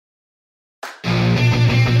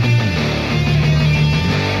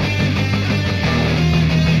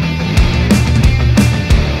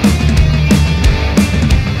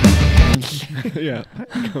Yeah.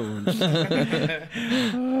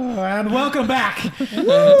 And welcome back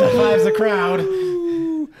to Five's a Crowd.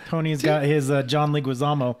 Tony's got his John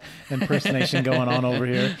Leguizamo impersonation going on over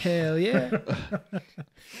here. Hell yeah.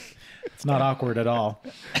 It's not awkward at all.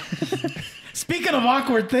 Speaking of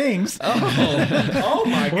awkward things, Oh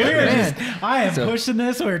my goodness. I am pushing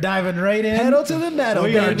this. We're diving right in. Pedal to the metal,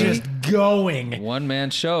 We are baby. just going. One-man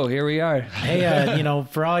show. Here we are. Hey,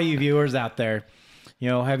 for all you viewers out there,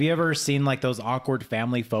 have you ever seen like those awkward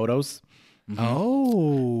family photos?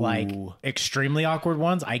 Oh. Like extremely awkward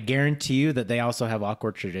ones? I guarantee you that they also have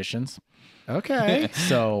awkward traditions. Okay.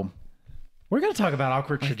 So we're going to talk about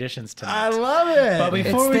awkward traditions tonight. I love it. But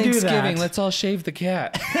before we do Thanksgiving. that, Let's all shave the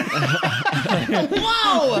cat.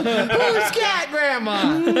 Whoa! Who's cat grandma?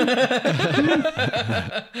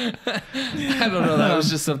 I don't know. That was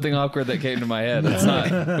just something awkward that came to my head. It's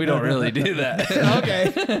not. We don't really do that.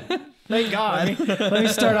 Okay. Thank God. let me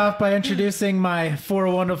start off by introducing my four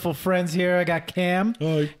wonderful friends here. I got Cam,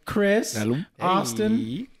 Chris, Hello.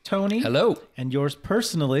 Austin, Tony, Hello. and yours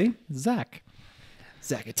personally, Zach.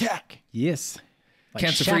 Zack Attack. Yes. Like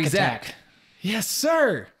Cancer-free Shack Zach. Attack. Yes,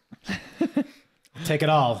 sir. Take it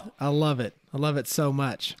all. I love it. I love it so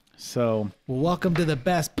much. So, Well, welcome to the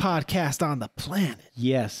best podcast on the planet.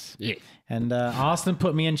 yes. Yeah. And Austin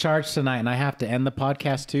put me in charge tonight, and I have to end the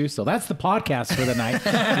podcast too. So that's the podcast for the night.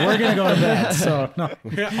 We're going to go to bed. So, no.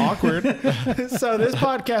 Awkward. So this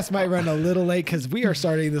podcast might run a little late because we are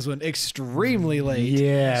starting this one extremely late.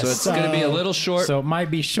 Yes. So it's going to be a little short. So it might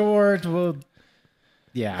be short. Well,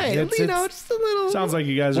 yeah. Hey, it's- just a little. Sounds like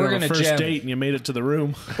you guys We're are on a gonna first jam. date and you made it to the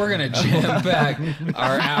room. We're going to jam back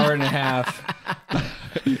our hour and a half.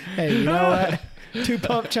 Hey, you know what? 2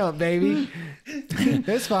 pump chump, baby.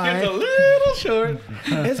 It's fine. It's a little short.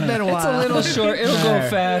 It's been a while. It's a little short. It'll go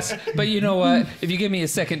fast. But you know what? If you give me a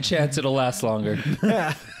second chance, it'll last longer.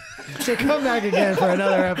 Yeah. So come back again for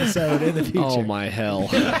another episode in the future. Oh my hell.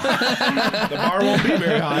 The bar won't be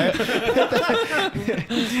very high.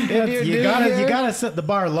 you gotta set the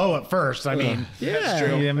bar low at first. I mean, yeah.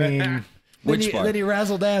 true. I mean, Then you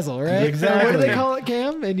razzle dazzle, right? Exactly. What do they call it,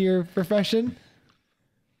 Cam, in your profession?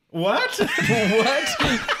 What?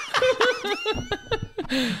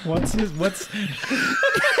 what's your What's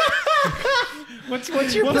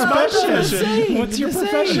profession? my profession? What's your The same.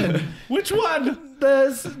 profession? Which one?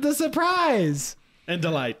 The surprise And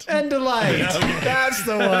delight. and delight. That's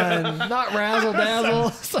the one. Not razzle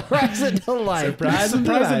dazzle. Surprise and delight. Surprise and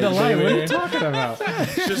Surprise and delight. What are you baby. talking about?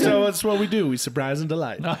 Just so it's what we do. We surprise and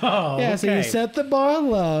delight. Oh, Yeah, so you set the bar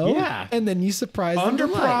low. Yeah. And then you surprise and Under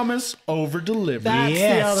delight. promise, over deliver. That's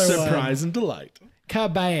Yes. the other one. Surprise and delight.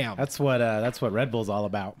 Kabam. That's what Red Bull's all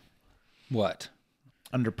about. What?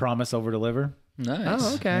 Under promise, over deliver. Nice.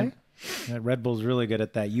 Oh, okay. Yeah, Red Bull's really good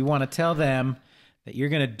at that. You want to tell them that you're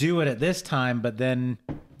going to do it at this time, but then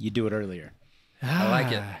you do it earlier. I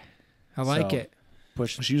like it. I like So, it.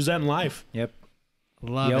 Push. Just use that in life. Yep.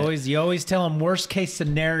 Love You it. always tell them worst case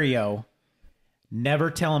scenario. Never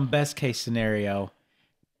tell them best case scenario,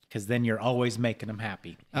 because then you're always making them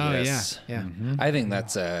happy. Oh, Yes. yeah. I think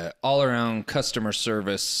that's a all-around customer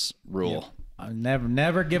service rule.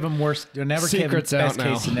 Never give them worst. Never Secret's give them out best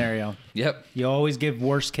now. case scenario. Yep. You always give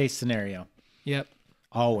worst case scenario. Yep.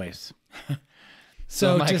 Always. So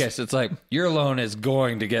So in my just case, it's like your loan is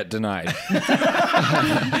going to get denied.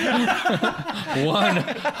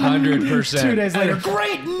 100%. 2 days later,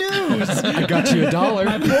 great news. I got you $1.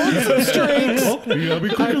 I pulled some strings. You gotta be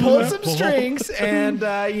quick I with pulled that. some strings and,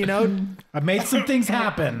 I made some things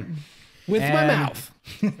happen. with my And- mouth.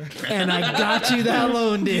 And I got you that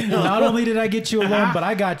loan deal. Not only did I get you a loan, but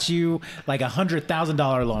I got you like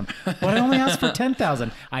 $100,000 loan. But I only asked for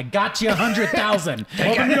 $10,000. I got you $100,000.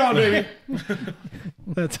 Open it on, baby.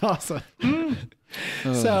 That's awesome.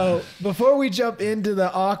 So before we jump into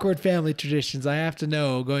the awkward family traditions, I have to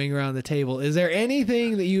know, going around the table, is there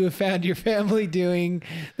anything that you have found your family doing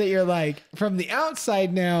that you're like, from the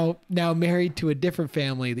outside now married to a different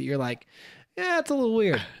family, that you're like, yeah, it's a little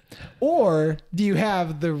weird? Or do you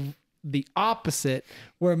have the opposite,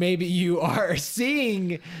 where maybe you are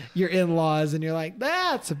seeing your in-laws and you're like,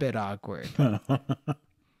 that's a bit awkward?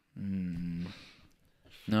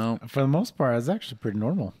 No. For the most part, it's actually pretty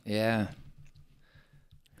normal. Yeah.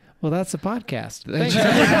 Well, that's a podcast.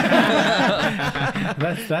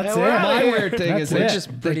 That's it. My weird thing That's is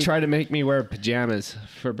it. they try to make me wear pajamas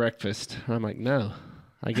for breakfast. I'm like, no.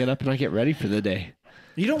 I get up and I get ready for the day.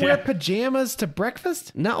 You don't wear pajamas to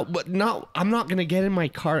breakfast? No, but no, I'm not going to get in my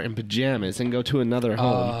car in pajamas and go to another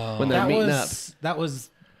home when they're meeting up. That was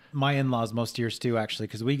my in-laws most years too, actually,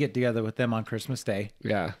 because we get together with them on Christmas Day.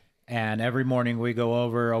 Yeah. And every morning we go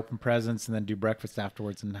over, open presents, and then do breakfast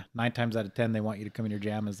afterwards. And 9 times out of 10, they want you to come in your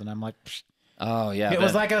jammies. And I'm like, psh. Oh, yeah. It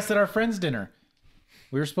was like us at our friend's dinner.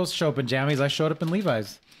 We were supposed to show up in jammies. I showed up in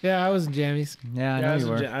Levi's. Yeah, I was in jammies. Yeah, I I know was you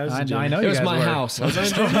in were. ja- I was in I know jammies. you It was guys my were. house.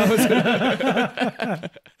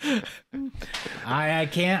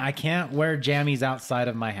 I can't wear jammies outside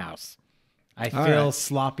of my house. I All feel right.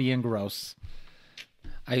 sloppy and gross.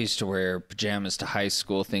 I used to wear pajamas to high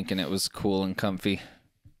school thinking it was cool and comfy.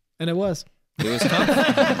 And it was. It was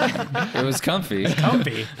comfy. It was comfy.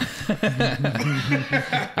 Comfy.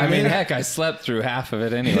 I mean, heck, I slept through half of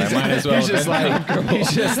it anyway. Might as well. He's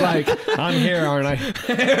just like, I'm here, aren't I?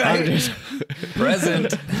 I'm just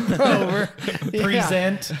present. Over. Yeah.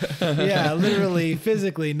 Present. Yeah, literally,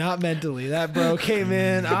 physically, not mentally. That bro came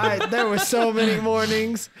in. There were so many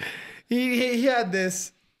mornings. He had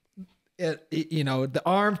this, the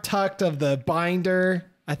arm tucked of the binder.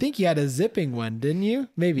 I think you had a zipping one, didn't you?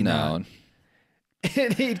 Maybe not. No.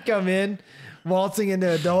 And he'd come in, waltzing into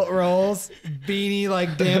adult roles, beanie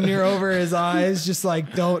like damn near over his eyes, just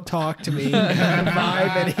like, don't talk to me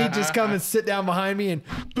vibe. And he'd just come and sit down behind me and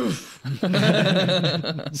poof.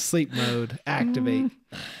 Sleep mode, activate.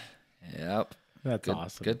 Yep. That's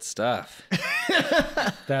awesome. Good stuff.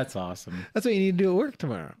 That's awesome. That's what you need to do at work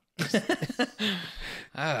tomorrow.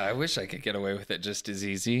 I wish I could get away with it just as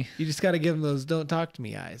easy. You just got to give them those don't talk to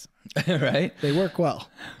me eyes. Right? They work well.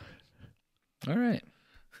 All right.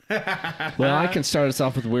 Well, I can start us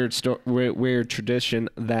off with weird tradition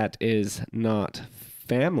that is not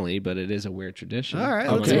family, but it is a weird tradition. All right,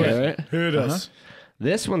 I'm let's gonna hear it. Hit us.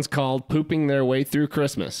 This one's called pooping their way through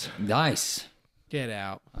Christmas. Nice. Get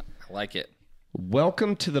out. I like it.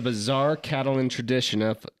 Welcome to the bizarre Catalan tradition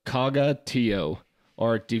of caga tio,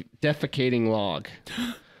 or defecating log.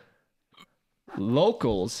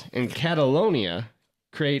 Locals in Catalonia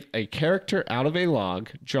create a character out of a log,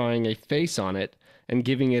 drawing a face on it, and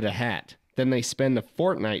giving it a hat. Then they spend a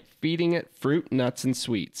fortnight feeding it fruit, nuts, and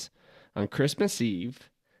sweets. On Christmas Eve,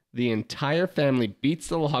 the entire family beats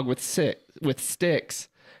the log with sticks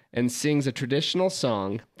and sings a traditional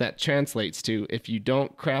song that translates to, "If you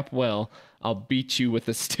don't crap well, I'll beat you with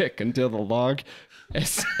a stick," until the log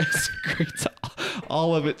excretes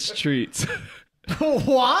all of its treats.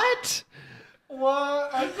 What? What?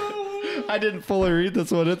 I didn't fully read this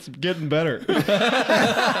one. It's getting better.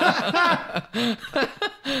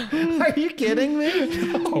 Are you kidding me?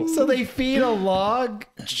 No. So they feed a log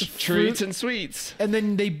Treats and sweets. and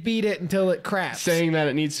then they beat it until it craps. Saying that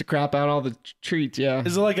it needs to crap out all the treats, yeah.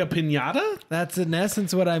 Is it like a pinata? That's in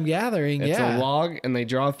essence what I'm gathering. It's yeah. a log, and they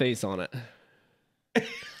draw a face on it.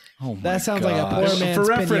 Oh my That sounds like a poor man's For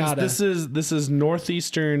reference, pinata. this is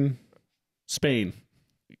northeastern Spain.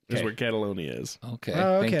 Is Okay. where Catalonia is. Okay.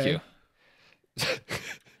 Oh, Thank okay. you.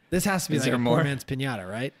 This has to be Is like a there poor more? man's pinata,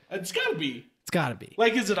 right? It's gotta be. It's got to be.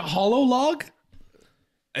 Like, is it a hollow log?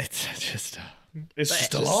 It's just... It's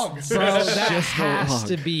just a log. Bro, that just a has log.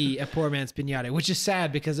 to be a poor man's pinata, which is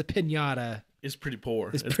sad because a pinata. It's pretty poor.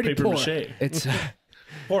 It's It's pretty paper poor. mache. It's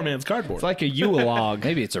Poor man's cardboard. like a Yule log.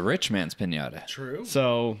 Maybe it's a rich man's pinata. True.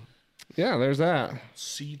 So, yeah, there's that.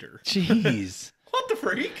 Cedar. Jeez. What the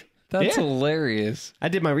freak? That's Yeah. hilarious. I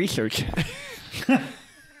did my research.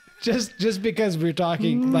 Just because we're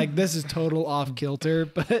talking like this is total off kilter,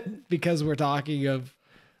 but because we're talking of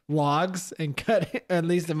logs and cut, at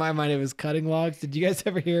least in my mind it was cutting logs. Did you guys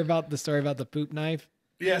ever hear about the story about the poop knife?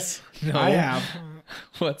 Yes. I have.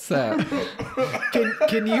 What's that?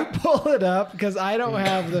 Can you pull it up? Because I don't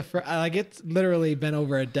have the like. It's literally been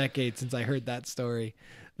over a decade since I heard that story.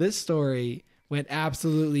 This story went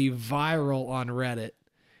absolutely viral on Reddit.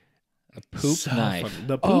 Poop So knife. funny.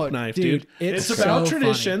 The poop Oh, knife, dude, dude. it's It's about so funny.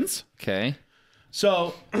 traditions. Okay.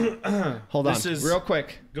 So, Hold on. This is- Real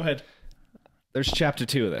quick. go ahead. There's chapter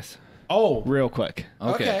 2 of this. Oh, Real quick.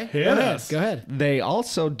 Okay. Go ahead. Yes. Go ahead. They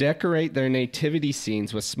also decorate their nativity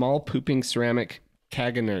scenes with small pooping ceramic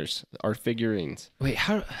caganers or figurines. Wait,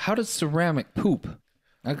 how does ceramic poop?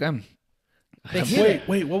 I'm They hit it.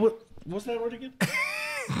 wait. What was that word again?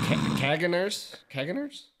 Caganers?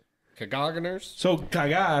 Caganers? So,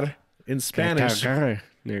 cagar in Spanish,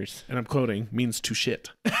 Caganers. and I'm quoting, means to shit.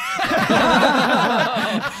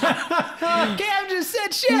 Cam just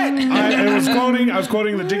said shit. I was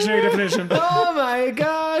quoting the dictionary definition. Oh my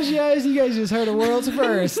gosh, guys, you guys just heard a world's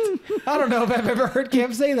first. I don't know if I've ever heard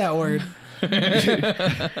Cam say that word.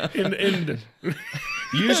 In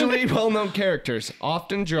Usually well-known characters,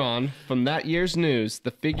 often drawn from that year's news,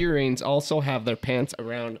 the figurines also have their pants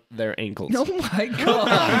around their ankles. Oh my god. What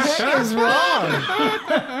the heck is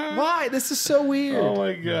wrong? Why? This is so weird. oh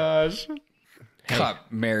my gosh.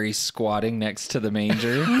 Caught Mary squatting next to the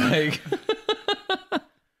manger. Like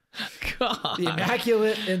The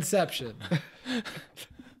Immaculate Inception.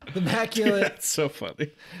 The Immaculate. That's so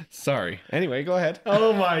funny. Sorry. Anyway, go ahead.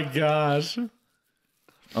 Oh my gosh.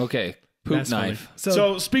 Okay, poop That's funny. knife.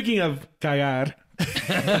 So speaking of cagar,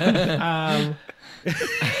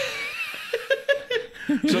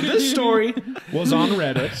 so this story was on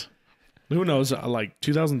Reddit. Who knows? Like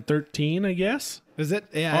 2013, I guess. Is it?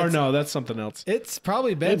 Yeah. Or no, that's something else. It's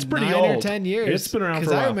probably been It's pretty 9 or old. 10 years. It's been around for a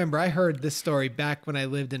Because I while. remember I heard this story back when I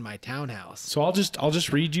lived in my townhouse. So I'll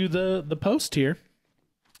just read you the post here.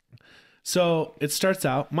 So it starts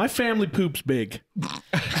out, my family poops big.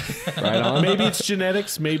 Right on. Maybe it's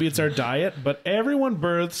genetics, maybe it's our diet, but everyone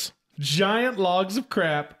births giant logs of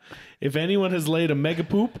crap. If anyone has laid a mega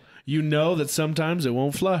poop, you know that sometimes it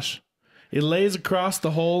won't flush. It lays across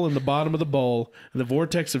the hole in the bottom of the bowl, and the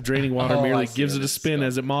vortex of draining water merely gives it a spin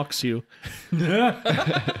as it mocks you.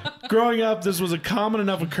 Growing up, this was a common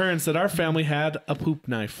enough occurrence that our family had a poop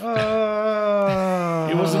knife. It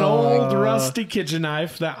was an old rusty kitchen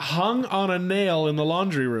knife that hung on a nail in the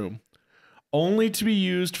laundry room, only to be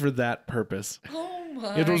used for that purpose.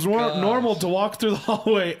 It was normal to walk through the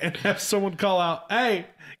hallway and have someone call out, "Hey,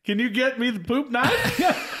 can you get me the poop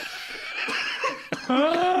knife?"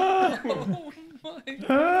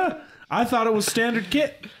 I thought it was standard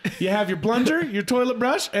kit. You have your plunger, your toilet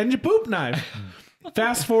brush, and your poop knife.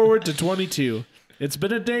 Fast forward to 22. It's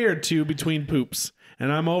been a day or two between poops,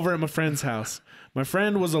 and I'm over at my friend's house. My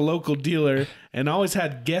friend was a local dealer and always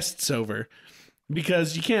had guests over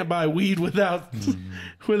because you can't buy weed without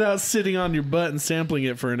sitting on your butt and sampling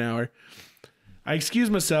it for an hour. I excuse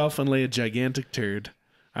myself and lay a gigantic turd.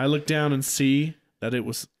 I look down and see that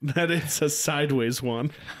it's a sideways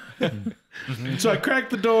one. So I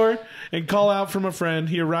crack the door and call out for my friend.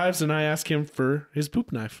 He arrives and I ask him for his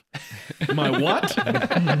poop knife. My what?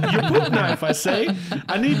 Your poop knife, I say.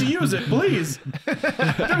 I need to use it, please.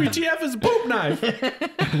 WTF is a poop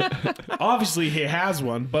knife. Obviously he has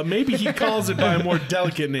one, but maybe he calls it by a more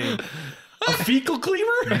delicate name. A fecal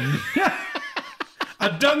cleaver?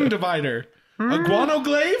 A dung divider? A guano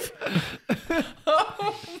glaive?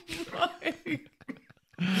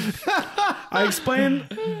 I explain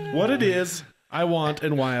what it is I want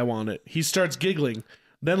and why I want it. He starts giggling,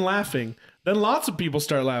 then laughing. Then lots of people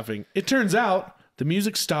start laughing. It turns out the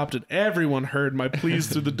music stopped and everyone heard my pleas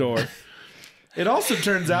through the door. It also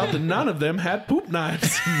turns out that none of them had poop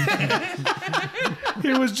knives.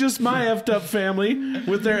 It was just my effed up family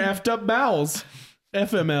with their effed up bowels.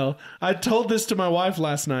 FML. I told this to my wife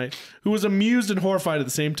last night, who was amused and horrified at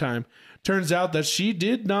the same time. Turns out that she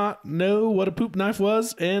did not know what a poop knife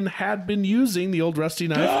was and had been using the old rusty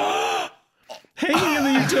knife hanging in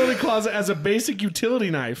the utility closet as a basic utility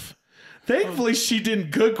knife. Thankfully, she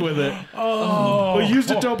didn't cook with it, but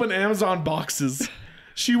used it to open Amazon boxes.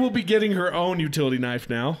 She will be getting her own utility knife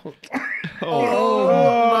now. Oh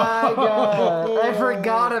my god! I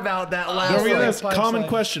forgot about that last. Don't forget this common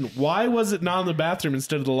question: why was it not in the bathroom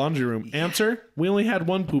instead of the laundry room? Answer: we only had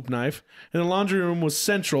one poop knife, and the laundry room was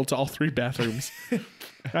central to all three bathrooms.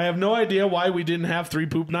 I have no idea why we didn't have three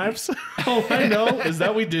poop knives. All I know is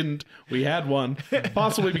that we didn't. We had one,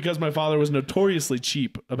 possibly because my father was notoriously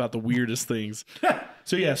cheap about the weirdest things.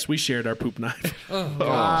 So yes, we shared our poop knife.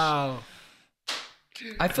 Wow.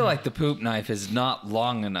 I feel like the poop knife is not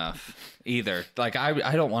long enough either. Like I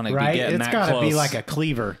don't want to be Right? getting It's that got to close. be like a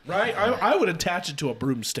cleaver. Right? I would attach it to a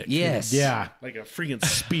broomstick. Yes. Yeah. Like a freaking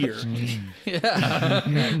spear.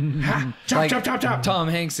 Chop, Like chop, chop, chop. Tom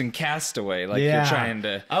Hanks in Castaway. Like Yeah. you're trying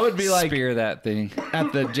to I would be like spear that thing.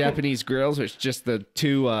 at the Japanese grills, where it's just the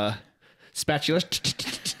two spatulas.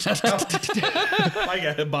 Like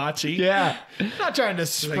a hibachi. Yeah. Not trying to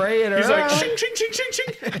spray it He's around. like, shing, shing, shing, shing,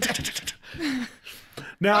 shing.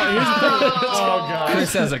 Now, here's the thing. Oh, God.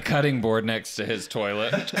 Chris has a cutting board next to his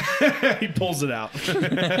toilet. He pulls it out,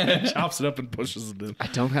 chops it up, and pushes it in. I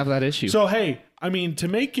don't have that issue. So, hey, I mean, to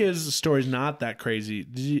make his stories not that crazy,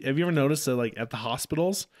 have you ever noticed that, like, at the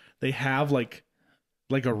hospitals, they have, like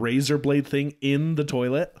a razor blade thing in the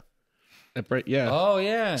toilet? Yeah. Oh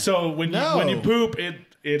yeah. So when you poop,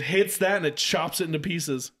 it hits that and it chops it into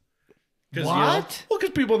pieces. What?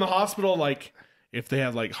 Because people in the hospital, like, if they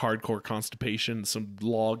have like hardcore constipation, some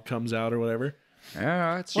log comes out or whatever.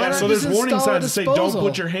 Yeah, it's Why Yeah, not so there's just warning install a signs that say don't disposal?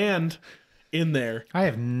 put your hand in there. I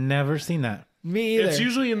have never seen that. Me either. It's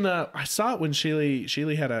usually in the. I saw it when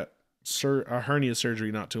Sheely had a hernia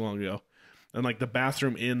surgery not too long ago, and like the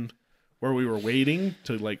bathroom in where we were waiting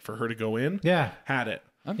to like for her to go in. Yeah. Had it.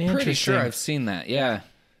 I'm pretty Interesting. sure I've seen that. Yeah.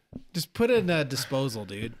 Just put it in a disposal,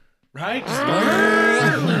 dude. Right?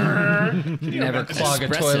 Never clog a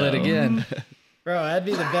toilet again. Bro, that'd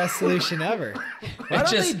be the best solution ever. Why don't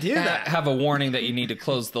Just they do that? have a warning that you need to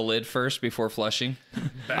close the lid first before flushing.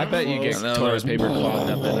 I bet you get No, toilet there's- paper clogged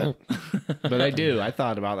up in it. But I do. I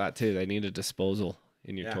thought about that too. They need a disposal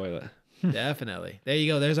in your toilet. Definitely. There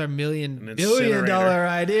you go. There's our An billion incinerator. dollar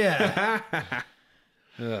idea.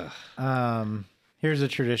 Here's a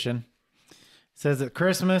tradition. It says at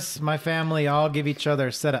Christmas, my family all give each other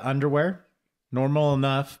a set of underwear. Normal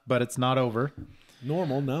enough, but it's not over.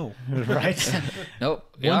 Normal, no. Right?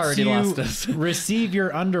 Nope. You Once already you lost us. receive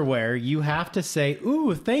your underwear, you have to say,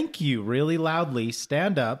 "Ooh, thank you," really loudly,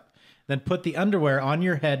 stand up, then put the underwear on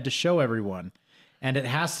your head to show everyone. And it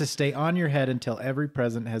has to stay on your head until every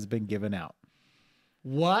present has been given out.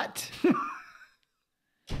 What?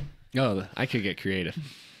 Oh, I could get creative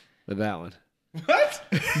with that one. What?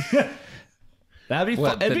 That'd be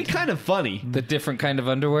What, fun. It'd the- be kind of funny. The different kind of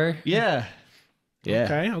underwear? Yeah.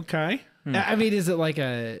 Yeah. Okay. I mean, is it like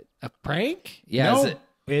a prank? Yeah. no, Is it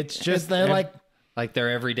it's just They're like, like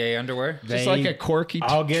their everyday underwear? Just like a quirky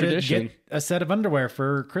I'll tradition. get a set of underwear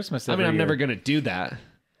for Christmas. I mean, every I'm never year. going to do that.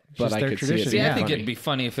 But just I their could see tradition. it. See, Yeah. I think funny. it'd be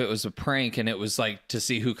funny if it was a prank and it was like to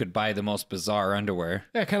see who could buy the most bizarre underwear.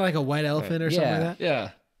 yeah, kind of like a white elephant or something Yeah. like that. Yeah.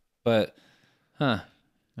 But, Yeah.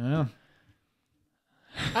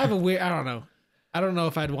 I have a weird, I don't know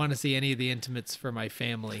if I'd want to see any of the intimates for my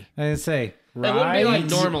family. I didn't say, It wouldn't be like right?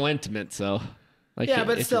 normal intimates, though. Like Yeah,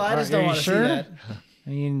 but if- still, I just Are don't you want to sure? see that. I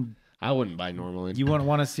mean, I wouldn't buy normal intimates. you wouldn't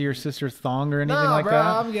want to see your sister's thong or anything No, like bro, that?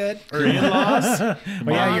 I'm good. Or in-laws? Oh,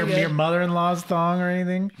 yeah, I'm your good. mother-in-law's thong or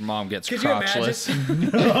anything? mom gets Could you imagine? crotchless.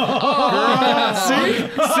 See?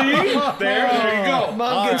 There you go.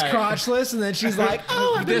 Mom gets crotchless, and then she's like,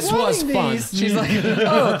 "Oh, I've been This was wanting fun. these." She's like,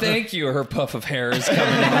 oh, thank you. Her puff of hair is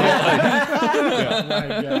coming out.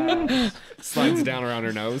 Slides down around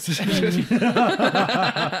her nose.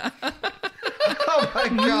 "Oh my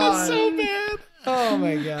god, so bad." Oh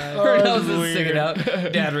my god. Her nose is sticking out.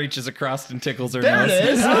 Dad reaches across and tickles her There nose. it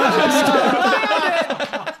is.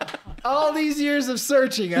 All these years of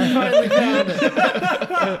searching, I finally found it.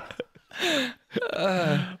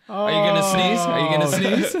 Are you gonna sneeze? Are you gonna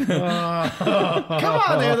sneeze? Come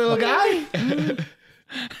on there, little guy.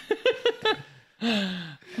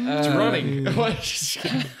 It's running.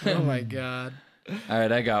 Oh my god. All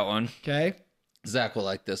right, I got one. Okay. Zach will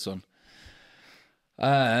like this one.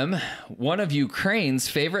 One of Ukraine's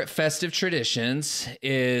favorite festive traditions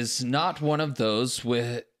is not one of those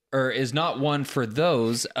with, or is not one for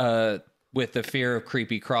those with the fear of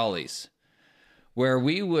creepy crawlies. Where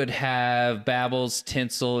we would have babbles,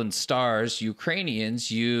 tinsel, and stars,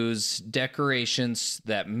 Ukrainians use decorations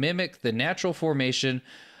that mimic the natural formation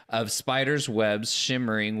of spiders' webs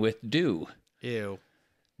shimmering with dew. Ew.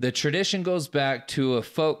 The tradition goes back to a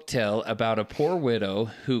folk tale about a poor widow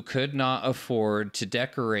who could not afford to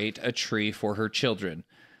decorate a tree for her children.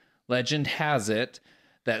 Legend has it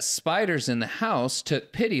that spiders in the house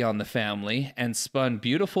took pity on the family and spun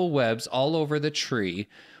beautiful webs all over the tree,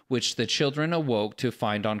 which the children awoke to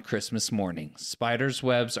find on Christmas morning. Spiders'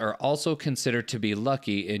 webs are also considered to be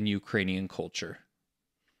lucky in Ukrainian culture.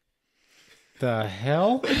 The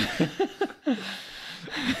hell?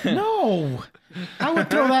 No. I would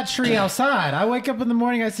throw that tree outside. I wake up in the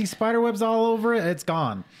morning, I see spider webs all over it. It's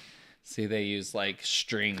gone. See, they use like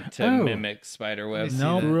string to Oh. mimic spider webs.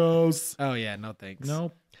 No. Gross. Oh yeah, no thanks.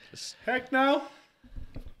 Nope. Heck no.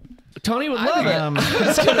 Tony would love it. I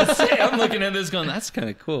was gonna say, I'm looking at this going, that's kind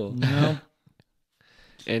of cool. Nope.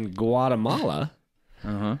 In Guatemala,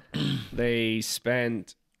 Uh-huh. they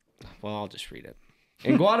spent. Well, I'll just read it.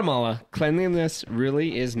 In Guatemala, cleanliness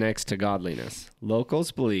really is next to godliness.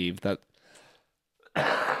 Locals believe that.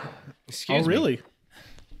 Excuse Oh, me. really?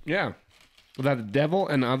 Yeah. That the devil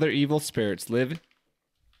and other evil spirits live.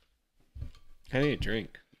 I need a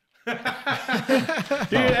drink. Dude,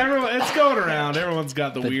 everyone, it's going around. Everyone's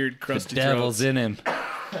got the weird crusty Devil's throats. in him.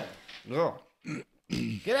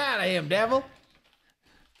 Get out of him, devil.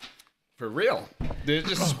 For real? Did it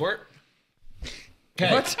just squirt?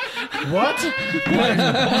 What? What?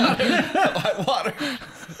 Water.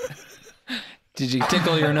 Did you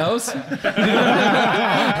tickle your nose?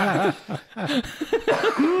 I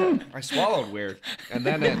swallowed weird. And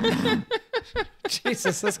then it.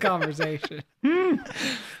 Jesus, this conversation.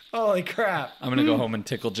 Holy crap. I'm gonna go home and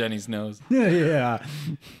tickle Jenny's nose. Yeah.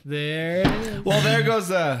 There it is. Well, there goes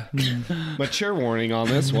a mature warning on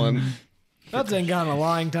this one. That's been gone a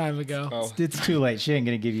long time ago. Oh. It's too late. She ain't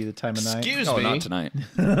going to give you the time of night. Excuse Oh, me. not tonight.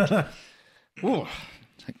 Ooh.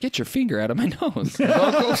 Get your finger out of my nose.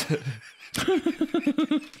 Locals,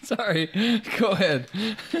 Sorry. Go ahead.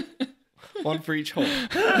 one for each hole.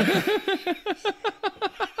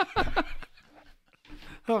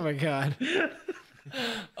 Oh my god.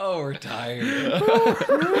 Oh, we're tired.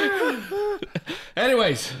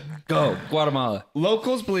 Anyways, Go, Guatemala.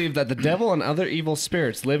 locals believe that the devil and other evil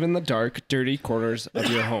spirits live in the dark, dirty corners of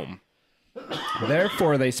your home.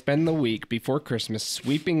 Therefore, they spend the week before Christmas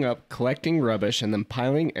sweeping up, collecting rubbish, and then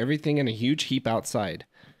piling everything in a huge heap outside.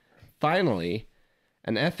 Finally,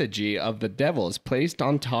 an effigy of the devil is placed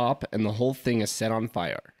on top, and the whole thing is set on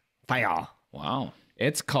fire. Fire. Wow.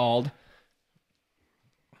 It's called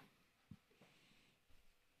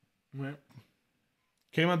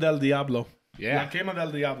Quema del Diablo. Yeah. Quema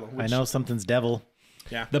del Diablo. I know something's devil.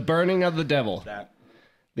 the burning of the devil. That.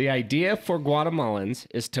 The idea for Guatemalans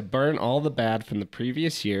is to burn all the bad from the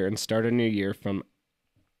previous year and start a new year from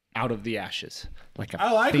out of the ashes. Like a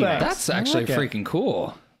I like phoenix. that. That's actually like it. freaking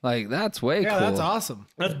cool. Like, that's way Yeah, cool. that's awesome.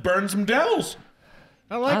 Let's burn some devils.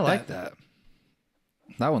 I like I that. like that.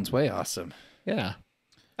 That one's way awesome. Yeah.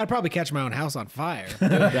 I'd probably catch my own house on fire.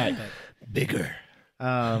 Right. Bigger.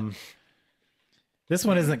 This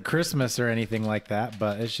one isn't Christmas or anything like that,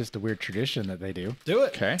 but it's just a weird tradition that they do. Do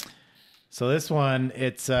it. Okay. So this one,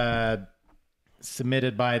 it's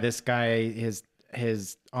submitted by this guy.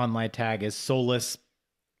 His online tag is Solus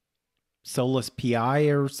PI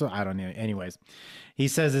or so. I don't know. Anyways, he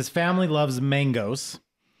says his family loves mangoes.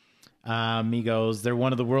 He goes, they're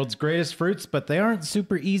one of the world's greatest fruits, but they aren't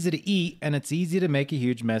super easy to eat, and it's easy to make a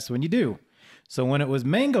huge mess when you do. So when it was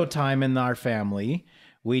mango time in our family,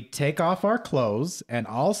 we'd take off our clothes and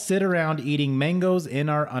all sit around eating mangoes in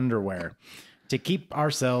our underwear to keep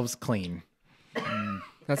ourselves clean.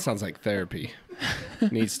 That sounds like therapy.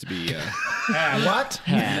 Needs to be What?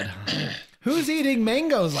 had. Who's eating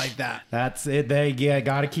mangoes like that? That's it. They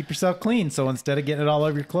got to keep yourself clean. So instead of getting it all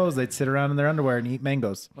over your clothes, they'd sit around in their underwear and eat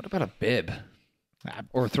mangoes. What about a bib?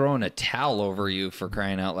 Or throwing a towel over you, for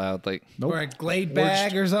crying out loud? Like, Or a Glade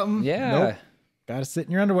bag or something? yeah. Nope. Got to sit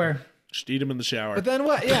in your underwear. Just eat them in the shower. But then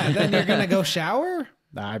what? Yeah, then you're going to go shower?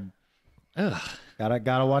 I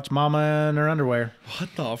gotta watch Mama in her underwear. What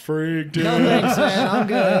the freak, dude? No thanks, man. I'm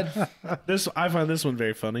good. I find this one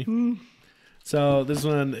very funny. So this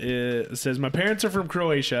one says, my parents are from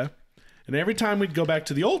Croatia, and every time we'd go back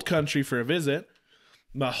to the old country for a visit,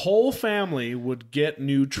 the whole family would get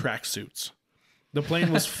new tracksuits. The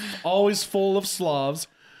plane was always full of Slavs,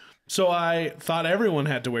 so I thought everyone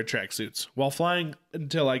had to wear tracksuits while flying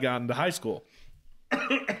until I got into high school.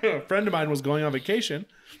 A friend of mine was going on vacation,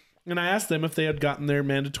 and I asked them if they had gotten their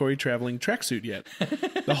mandatory traveling tracksuit yet.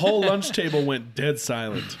 The whole lunch table went dead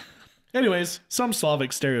silent. Anyways, some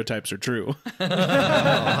Slavic stereotypes are true.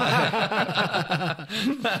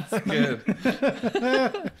 Good.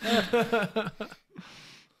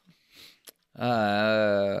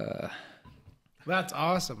 That's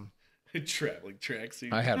awesome. Traveling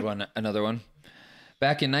tracksuit. I had another one.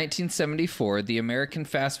 Back in 1974, the American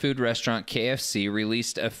fast food restaurant KFC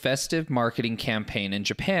released a festive marketing campaign in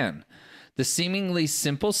Japan. The seemingly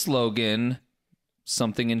simple slogan,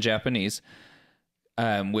 something in Japanese,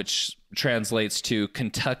 which translates to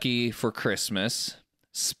Kentucky for Christmas,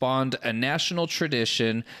 spawned a national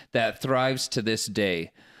tradition that thrives to this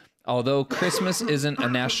day. Although Christmas isn't a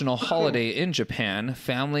national holiday in Japan,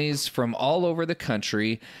 families from all over the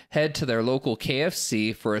country head to their local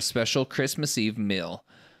KFC for a special Christmas Eve meal.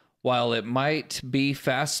 While it might be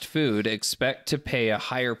fast food, expect to pay a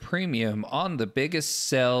higher premium on the biggest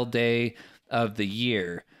sale day of the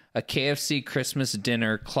year. A KFC Christmas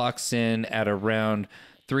dinner clocks in at around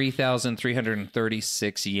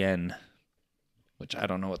 3,336 yen, which I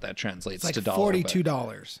don't know what that translates It's to like dollar. but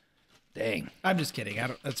 $42. Dang. I'm just kidding.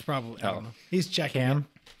 That's probably, I don't know. He's checking. Cam?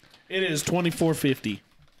 It is $24.50.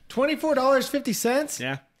 $24.50?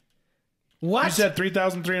 Yeah. What? You said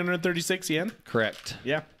 3,336 yen? Correct.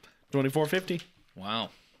 Yeah. $24.50. Wow.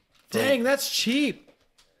 Dang, that's cheap.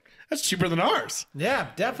 That's cheaper than ours. Yeah,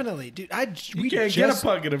 definitely. Dude, You can't get a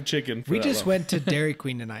bucket of chicken for We that just low. went to Dairy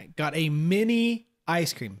Queen tonight. Got a mini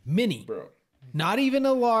ice cream. Mini. Bro. Not even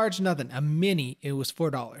a large, nothing. A mini. It was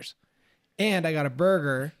 $4. And I got a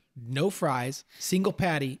burger, no fries, single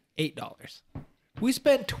patty, $8. We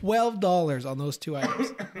spent $12 on those two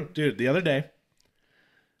items. Dude, the other day,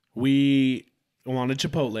 we wanted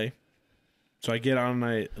Chipotle. So I get on,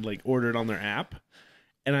 I ordered on their app.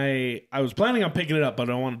 And I was planning on picking it up, but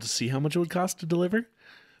I wanted to see how much it would cost to deliver.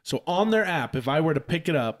 So on their app, if I were to pick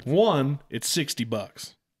it up, it's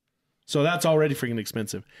 $60. So that's already freaking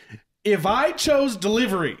expensive. If I chose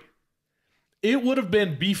delivery, it would have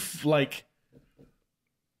been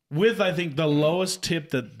with, I think, the lowest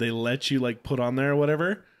tip that they let you put on there or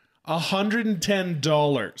whatever,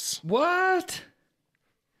 $110. What?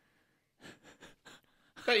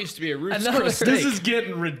 That used to be a Ruth's Another- Chris This steak. is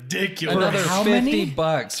getting ridiculous. Another how 50 many?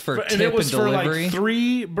 bucks for And tip it was and for delivery. like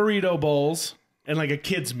 3 burrito bowls and like a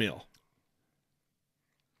kid's meal.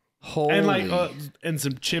 Holy. And like and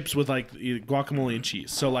some chips with like guacamole and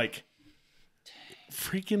cheese. So like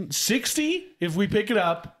freaking 60 if we pick it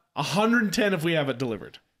up, 110 if we have it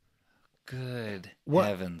delivered. good What?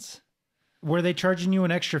 heavens. Were they charging you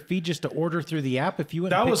an extra fee just to order through the app if you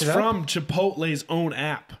went That and was picked it up? from Chipotle's own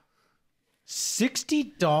app.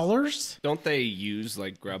 $60? Don't they use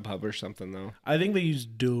like Grubhub or something though? I think they use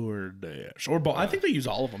DoorDash or I think they use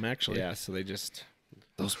all of them actually. Yeah, so they just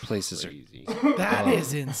Those places are easy. That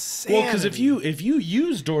is insane. Well, because if you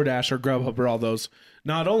use DoorDash or Grubhub or all those,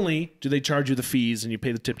 not only do they charge you the fees and you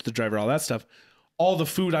pay the tip to the driver, all that stuff, all the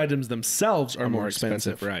food items themselves are more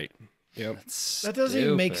expensive. right? Yep. that doesn't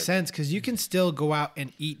even make stupid. sense because you can still go out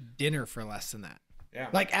and eat dinner for less than that. Yeah.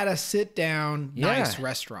 Like at a sit down, nice Yeah.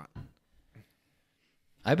 restaurant.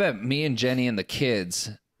 I bet me and Jenny and the kids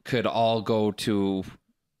could all go to,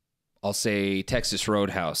 I'll say, Texas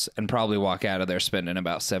Roadhouse and probably walk out of there spending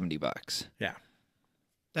about $70. Yeah.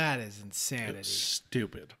 That is insanity.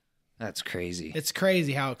 Stupid. That's crazy. It's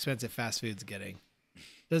crazy how expensive fast food's getting.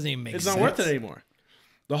 Doesn't even make It's sense. not worth it anymore.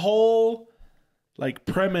 The whole like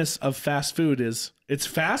premise of fast food is it's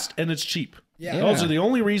fast and it's cheap. Yeah. Those are the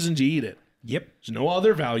only reasons you eat it. Yep. There's no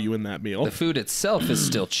other value in that meal. The food itself is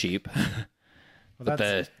still cheap, but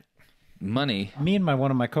the money. Me and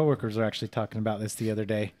one of my coworkers are actually talking about this the other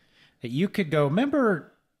day. That you could go.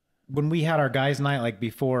 Remember when we had our guys' night, like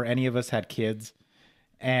before any of us had kids,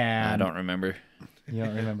 and I don't remember. You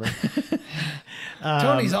don't remember?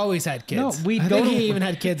 Tony's always had kids. no, we'd I go think to- he even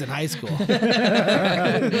had kids in high school.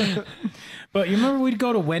 But you remember we'd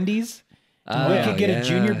go to Wendy's. And we could get a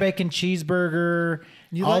junior bacon cheeseburger,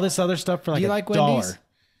 You all like- this other stuff for like you a like $1. Wendy's?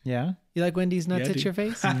 Yeah. You like Wendy's nuts Yeah, at dude. your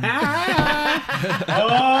face?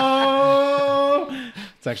 Oh!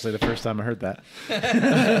 It's actually the first time I heard that.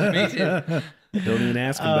 Don't even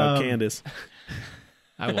ask him about Candace.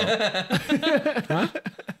 I won't.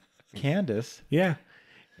 Candace. Yeah.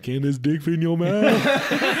 Candace dick in your mouth.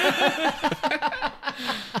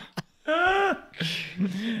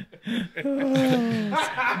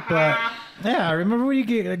 But yeah, I remember when you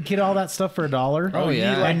get all that stuff for $1. Oh,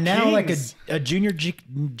 yeah. like And now like kings. a junior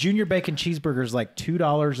bacon cheeseburger is like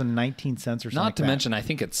 $2.19 or something. Not like to that. mention, I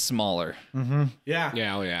think it's smaller. Yeah.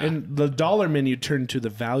 Yeah, oh yeah. And the dollar menu turned to the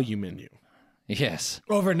value menu. Yes.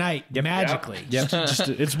 Overnight, magically.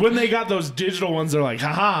 It's when they got those digital ones, they're like,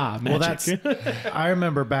 haha, magic. Well, that's. I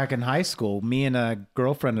remember back in high school, me and a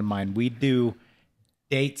girlfriend of mine, we'd do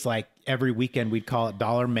dates like every weekend. We'd call it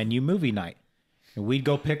dollar menu movie night. And we'd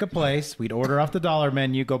go pick a place, we'd order off the dollar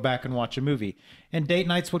menu, go back and watch a movie. And date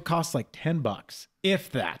nights would cost like $10,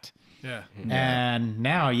 if that. Yeah. And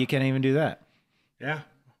now you can't even do that. Yeah.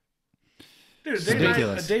 Dude,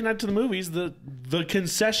 ridiculous. a day night to the movies, the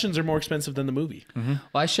concessions are more expensive than the movie. Well,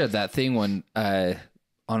 I shared that thing when on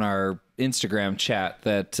our Instagram chat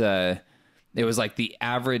that it was like the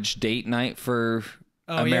average date night for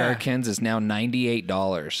Americans is now $98.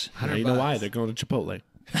 Now you know why? They're going to Chipotle.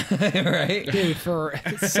 Right? Dude,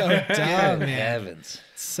 it's so dumb, man. Heavens.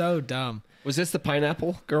 So dumb. Was this the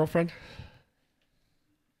pineapple girlfriend?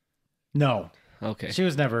 No, Okay. she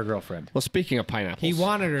was never a girlfriend. Well, speaking of pineapples, He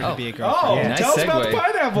wanted her to be a girlfriend. Oh, Nice tell us about the segue.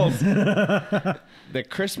 pineapples. the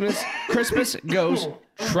Christmas goes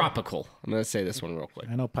tropical. I'm gonna say this one real quick.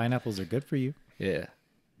 I know pineapples are good for you. Yeah,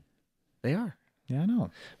 they are. Yeah, I know.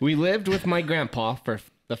 We lived with my grandpa for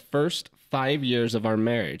the first 5 years of our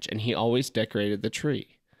marriage, and he always decorated the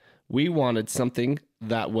tree. We wanted something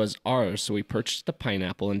that was ours, so we purchased a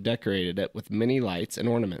pineapple and decorated it with many lights and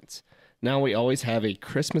ornaments. Now we always have a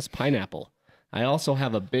Christmas pineapple. I also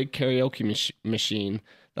have a big karaoke machine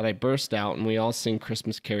that I burst out, and we all sing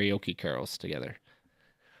Christmas karaoke carols together.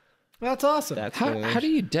 That's awesome. That's How do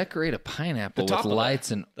you decorate a pineapple top with of it.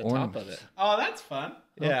 lights and the ornaments? top of it? Oh, that's fun.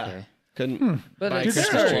 Yeah, Okay. couldn't. But buy a it's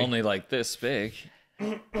Christmas still tree. only like this big.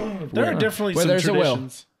 There are definitely Where some there's a will.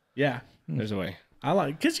 traditions. Yeah. There's a way. I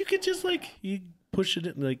like, because you could just like, you push it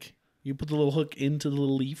in, like, you put the little hook into the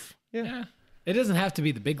little leaf. Yeah. It doesn't have to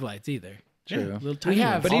be the big lights either. True. Yeah, little tiny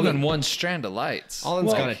have- ones. But even one strand of lights.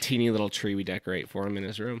 Alden's got a teeny little tree we decorate for him in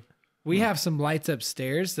his room. We have some lights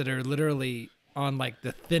upstairs that are literally on like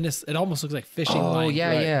the thinnest. It almost looks like fishing Oh, line.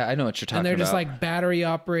 yeah, yeah. I know what you're talking And they're about. just like battery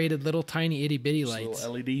operated little tiny itty bitty lights.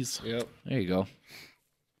 Little LEDs. Yep. There you go.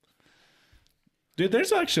 Dude,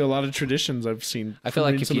 there's actually a lot of traditions I've seen. I feel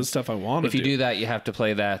from like if some you, of the stuff I want to if you do that, you have to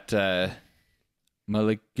play that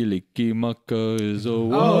Malikiliki Maka is a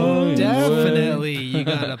Oh, definitely. You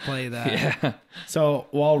gotta play that. Yeah. So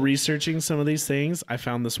while researching some of these things, I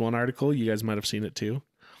found this one article. You guys might have seen it too.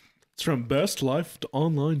 It's from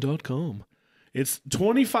bestlifeonline.com. It's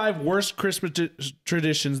 25 worst Christmas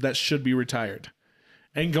traditions that should be retired.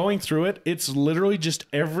 And going through it, it's literally just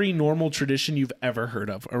every normal tradition you've ever heard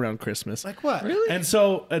of around Christmas. Like what? Really? And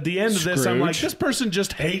so at the end of this, I'm like, Scrooge. this person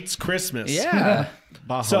just hates Christmas. Yeah.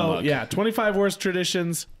 Bah So, humbug. yeah, 25 worst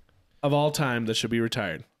traditions of all time that should be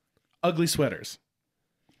retired. Ugly sweaters.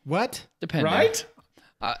 What? Depending. Right?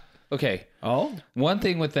 Okay. Oh. One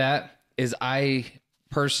thing with that is I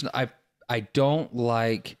don't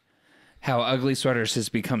like how ugly sweaters has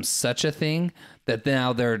become such a thing that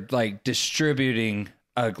now they're like distributing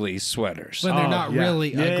ugly sweaters. When they're Oh, not yeah.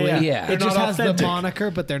 really Yeah, ugly. yeah, yeah. It They're just not has authentic. the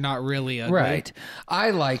moniker, but they're not really ugly. Right. I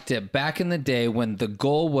liked it back in the day when the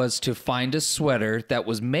goal was to find a sweater that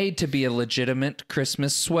was made to be a legitimate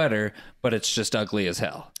Christmas sweater, but it's just ugly as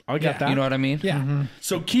hell. I got that. You know what I mean? Yeah.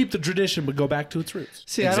 So keep the tradition, but go back to its roots.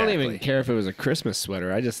 See, I don't even Exactly. care if it was a Christmas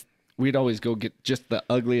sweater. We'd always go get just the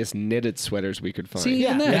ugliest knitted sweaters we could find. See,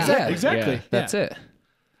 Yeah, and that- yeah. yeah, Exactly. Yeah. That's it.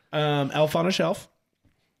 Elf on a Shelf.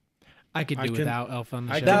 I could do can- without Elf on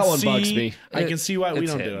the I Shelf. That can one bugs me. I can see why we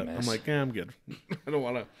It's don't hit do it. and I'm miss. like, yeah, I'm good. I don't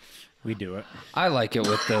want to. We do it. I like it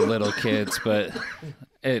with the little kids, but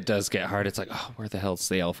it does get hard. It's like, oh, where the hell's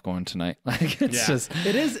the elf going tonight? Like, it's Yeah. just,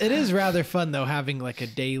 It is rather fun though, having like a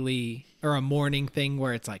daily or a morning thing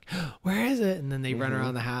where it's like, where is it? And then they run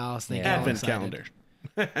around the house. They get all Advent excited. calendar.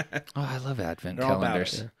 oh, I love Advent They're all about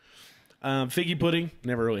calendars. it. Figgy pudding.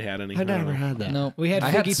 Never really had any. I don't never know. had that. No, We had I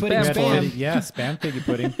had figgy pudding spam spam. pudding. Yeah, spam piggy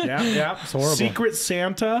pudding. Yeah, yeah. horrible. Secret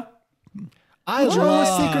Santa. I What's wrong with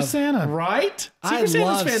love Secret Santa? Right? I Secret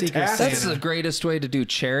love Santa's Secret fantastic. That's the greatest way to do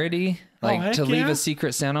charity. Like heck to leave yeah. a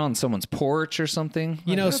secret Santa on someone's porch or something.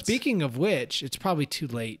 You know, that's- speaking of which, it's probably too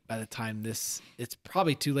late by the time it's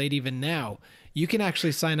probably too late even now. You can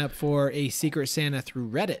actually sign up for a Secret Santa through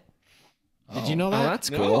Reddit. Did you know Oh, that? that's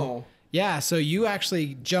cool. No. Yeah, so you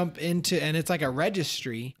actually jump into, and it's like a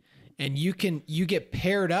registry, and you get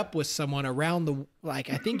paired up with someone around the, like,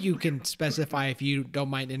 I think you can specify if you don't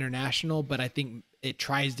mind international, but I think it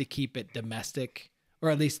tries to keep it domestic or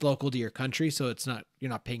at least local to your country, so you're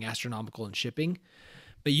not paying astronomical in shipping.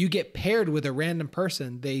 But you get paired with a random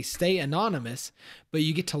person. They stay anonymous, but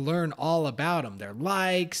you get to learn all about them, their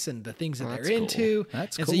likes and the things that that's they're cool. into.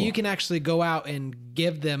 That's and so cool. you can actually go out and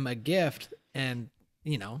give them a gift and,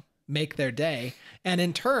 make their day. And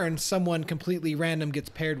in turn, someone completely random gets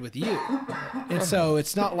paired with you. And so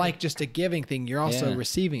it's not like just a giving thing. You're also Yeah.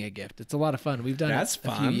 receiving a gift. It's a lot of fun. We've done That's it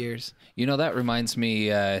a few fun. years. You know, that reminds me,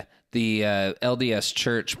 the LDS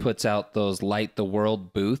Church puts out those Light the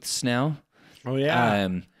World booths now. Oh yeah.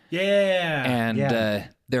 Yeah. And Yeah.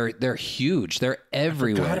 they're huge. They're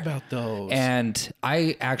everywhere. Forgot about those. And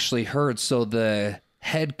I actually heard, so the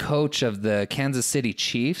head coach of the Kansas City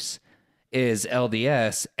Chiefs is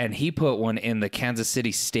LDS, and he put one in the Kansas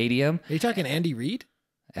City Stadium. Are you talking Andy Reid?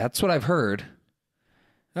 That's what I've heard.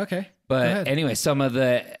 Okay. Go But ahead. anyway, some of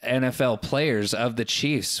the NFL players of the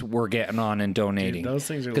Chiefs were getting on and donating. Dude, those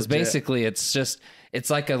things are because legit. basically it's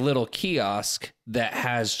like a little kiosk that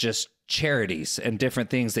has just charities and different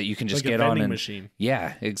things that you can just Like a get on vending and machine.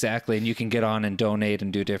 yeah, exactly, and you can get on and donate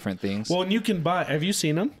and do different things. Well, and you can buy. Have you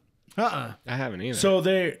seen them? Uh-uh. I haven't either. So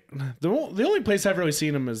the only place I've really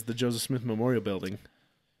seen them is the Joseph Smith Memorial Building.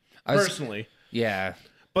 I was- Personally. yeah,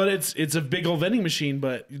 But it's a big old vending machine,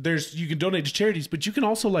 but you can donate to charities, but you can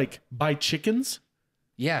also like buy chickens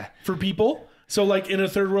yeah. for people. So like in a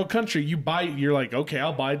third world country, you're like, okay,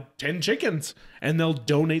 I'll buy 10 chickens, and they'll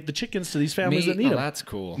donate the chickens to these families that need oh, them. that's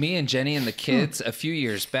cool. Me and Jenny and the kids, a few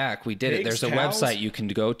years back, we did it. Pigs, There's a cows? website you can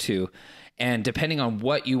go to, and depending on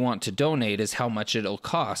what you want to donate is how much it'll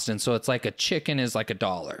cost. And so it's like a chicken is like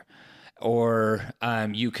 $1, or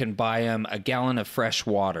you can buy them a gallon of fresh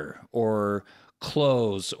water, or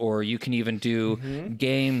clothes, or you can even do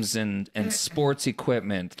games and sports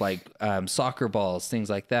equipment like soccer balls, things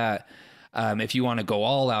like that. If you want to go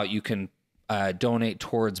all out, you can donate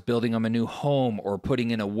towards building them a new home or putting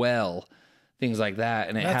in a well, things like that.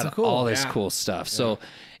 And it That's had cool. all this Yeah. cool stuff. So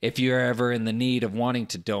if you're ever in the need of wanting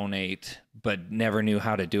to donate but never knew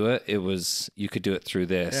how to do it, you could do it through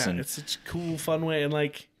this. Yeah, and it's such a cool, fun way, and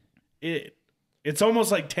like it's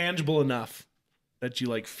almost like tangible enough that you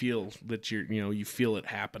like feel that you feel it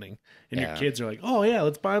happening, and your Yeah. kids are like, oh yeah,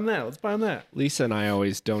 let's buy them that, let's buy them that. Lisa and I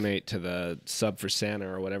always donate to the Sub for Santa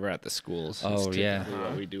or whatever at the schools. It's Oh, yeah. typically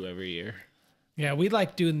what we do every year. Yeah, we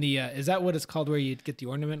like doing the, is that what it's called where you get the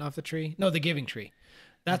ornament off the tree? No, the giving tree.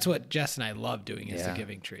 That's what Jess and I love doing is the Yeah.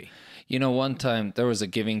 giving tree. You know, one time there was a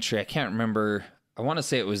giving tree. I can't remember. I want to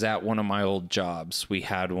say it was at one of my old jobs. We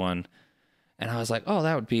had one. And I was like, oh,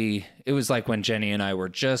 it was like when Jenny and I were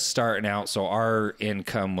just starting out. So our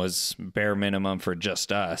income was bare minimum for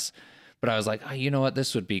just us. But I was like, oh, you know what?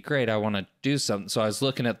 This would be great. I want to do something. So I was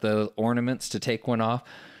looking at the ornaments to take one off,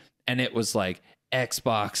 and it was like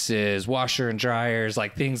Xboxes, washer and dryers,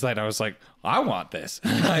 like things like I was like, I want this.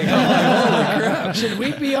 Like, I'm like, holy crap. Should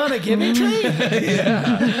we be on a giving tree?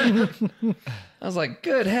 Yeah. I was like,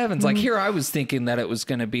 good heavens. Like here I was thinking that it was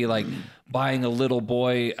going to be like buying a little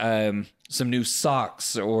boy some new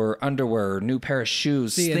socks or underwear or new pair of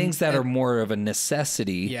shoes, things that are more of a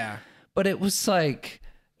necessity. Yeah. But it was like,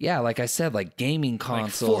 yeah, like I said, like gaming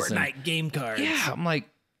consoles. Fortnite game cards. Yeah. I'm like,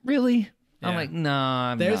 really? Yeah. I'm like,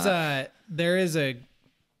 nah, I'm not.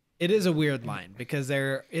 It is a weird line because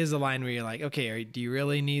there is a line where you're like, okay, do you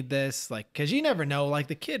really need this? Like, cause you never know, like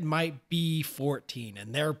the kid might be 14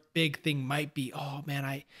 and their big thing might be, oh man,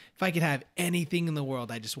 if I could have anything in the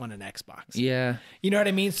world, I just want an Xbox. Yeah. You know what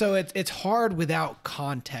I mean? So it's hard without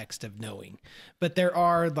context of knowing, but there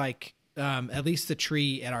are like, at least the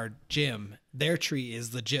tree at our gym, their tree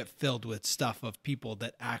is legit filled with stuff of people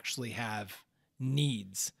that actually have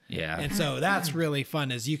needs. Yeah. And so that's really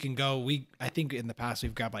fun as you can go. I think in the past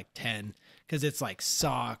we've grabbed like 10 because it's like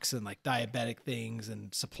socks and like diabetic things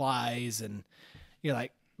and supplies. And you're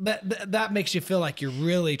like, that makes you feel like you're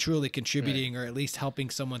really truly contributing or at least helping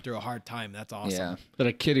someone through a hard time. That's awesome. Yeah. But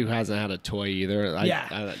a kid who hasn't had a toy either.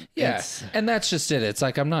 Yeah. And that's just it. It's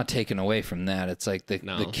like, I'm not taking away from that. It's like the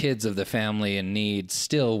kids of the family in need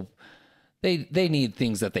still, they need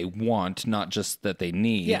things that they want, not just that they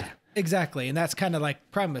need. Yeah. Exactly. And that's kind of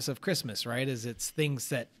like premise of Christmas, right? Is it's things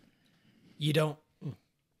that you don't,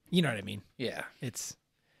 you know what I mean? Yeah.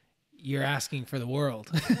 You're asking for the world.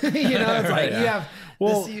 It's like you have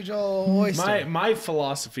this huge old oyster. My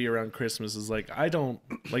philosophy around Christmas is like, I don't,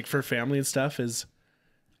 like for family and stuff is,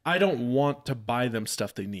 I don't want to buy them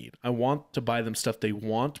stuff they need. I want to buy them stuff they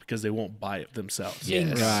want because they won't buy it themselves.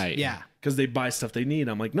 Yes. Right. Yeah. Because they buy stuff they need.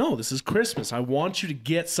 I'm like, no, this is Christmas. I want you to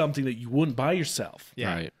get something that you wouldn't buy yourself.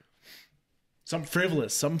 Yeah. Right. Some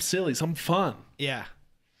frivolous, some silly, some fun. Yeah.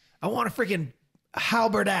 I want a freaking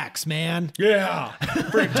halberd axe, man. Yeah.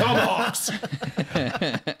 Freak tomahawks.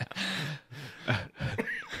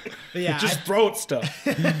 Yeah. Just throw at stuff.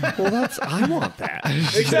 Well, I want that.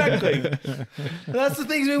 Exactly. That's the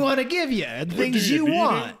things we want to give you. The things you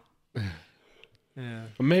want.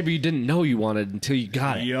 Or maybe you didn't know you wanted until you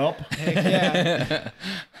got it. Yup. Heck yeah.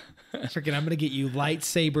 Freaking, I'm going to get you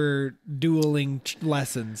lightsaber dueling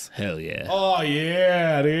lessons. Hell yeah. Oh,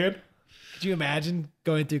 yeah, dude. Could you imagine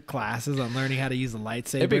going through classes on learning how to use a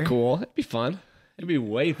lightsaber? It'd be cool. It'd be fun. It'd be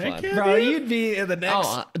way fun. yeah. Bro, you'd be at the next...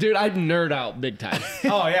 Oh, dude, I'd nerd out big time.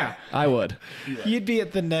 Oh, yeah. I would. You'd be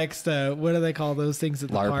at the next... what do they call those things at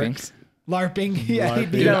the LARPing? parks? LARPing. Yeah,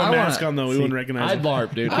 you'd be... You Dude, got I a wanna- mask on, though. We wouldn't recognize I'd him.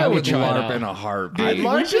 LARP, dude. I would try it LARP out. in a heartbeat. Dude,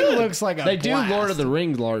 LARPing looks like a They do blast. Lord of the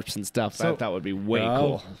Rings LARPs and stuff. That would be way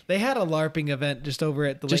cool. They had a LARPing event just over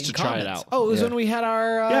at the Just Layton to try it Commons. out. Oh, it was Yeah. when we had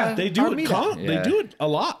our Yeah, they do our it. meetup. They Yeah. do it a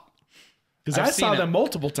lot. Because I've I saw seen them it.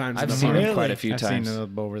 multiple times. in I've the seen park. him quite a few I've times. seen it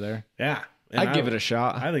over there. Yeah. And I'd give it a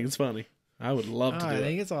shot. I think it's funny. I would love to Oh, do I it.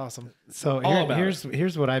 think it's awesome. So All about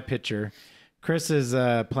here's what I picture. Chris is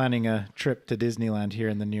planning a trip to Disneyland here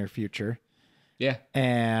in the near future. Yeah.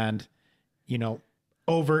 And,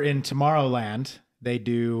 over in Tomorrowland, they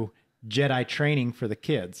do Jedi training for the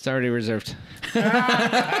kids. It's already reserved.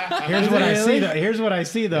 Here's what I see though. Here's what I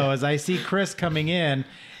see though, is I see Chris coming in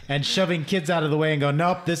and shoving kids out of the way and go,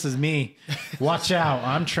 nope, this is me. Watch out.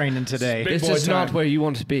 I'm training today. Big This boy is not time. where you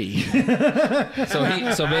want to be.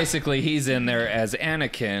 So basically he's in there as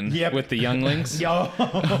Anakin Yep. with the younglings. Yo. Dude,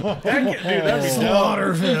 that'd be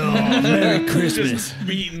Slaughterville. Merry Christmas. just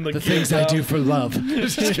beating the, The kids things I up. do for love.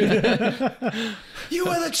 You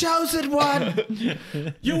are the chosen one.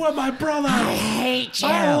 You are my brother. I Hate you.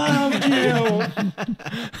 love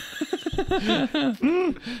you.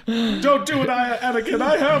 Don't do it, Anakin.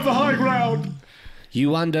 I have the high ground.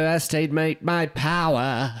 You underestimate my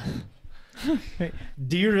power.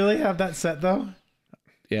 Do you really have that set though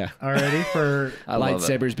Yeah. already for I love it.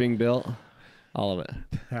 Lightsabers being built. All of it.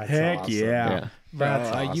 Heck yeah.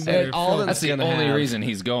 Yeah. You better all fill- that's That's the gonna only have reason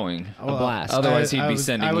he's going. a blast. Otherwise, he'd I be was-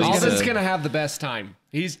 sending I was Lisa. gonna- Alden's gonna have the best time.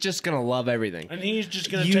 He's just gonna love everything. And he's just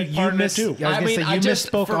going to you, take part in it miss, too. I was gonna say, you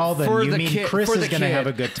misspoke Alden. You mean Chris is going to have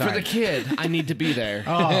a good time. For the kid, I need to be there.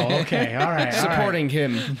 Oh, okay. All right. Supporting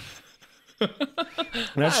him.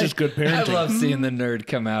 That's just good I parenting. love seeing the nerd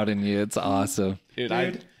come out in you. It's awesome. Dude,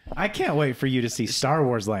 I can't wait for you to see Star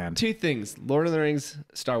Wars Land. two things: Lord of the Rings,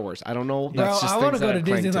 Star Wars. I don't know. Bro, That's just I want to things go to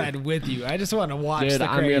that I cling Disneyland with you. I just want to watch Dude, the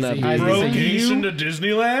I'm crazy. gonna be- Brocation to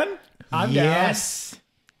Disneyland? I'm Yes.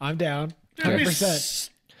 down. I'm down. That'd be 100%.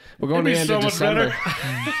 We're going to It'd the be end of so much December.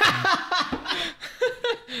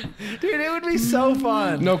 Dude, it would be so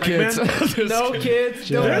fun. No kids. No kids.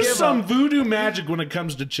 Don't There's give some up. voodoo magic when it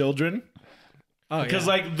comes to children. Oh, Because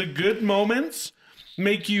yeah. like the good moments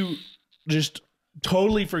make you just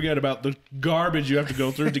totally forget about the garbage you have to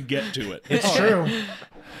go through to get to it. It's true.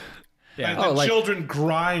 Like Oh, the like- children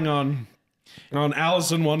crying on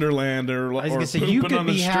Alice in Wonderland or I was or gonna say pooping you on could the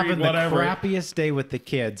be street, having whatever. the crappiest day with the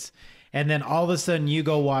kids, and then all of a sudden you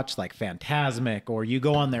go watch like Phantasmic, or you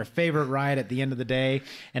go on their favorite ride at the end of the day,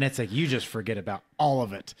 and it's like you just forget about all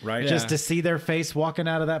of it, Right. Just Yeah. to see their face walking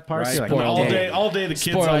out of that park. Right. You're like, Spoiled all "Dang." day, all day the kids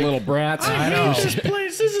Spoiled like, little brats. I hate this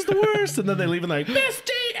place. This is the worst. And then they leave and like, best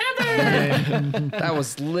day ever. That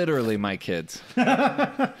was literally my kids.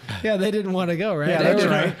 Yeah, they didn't want to go, right? Yeah, they that's were-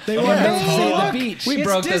 right. They wanted to Oh, see the look, beach. We it's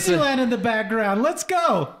broke this in- Disneyland in the background. Let's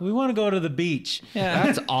go. We want to go to the beach.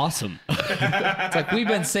 That's awesome. It's like we've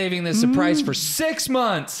been saving this surprise for 6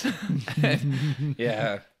 months.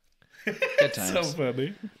 Yeah. Good times. So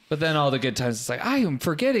funny. But then all the good times, it's like, I am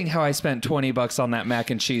forgetting how I spent $20 on that mac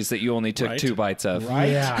and cheese that you only took Right. 2 bites of.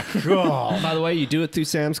 Yeah, cool. By the way, you do it through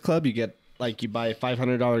Sam's Club, you get like you buy a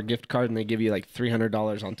 $500 gift card and they give you like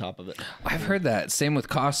 $300 on top of it. I've heard that. Same with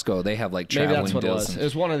Costco. They have like Maybe traveling that's what it deals. was. It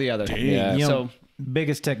was one or the other. Yeah. You know, So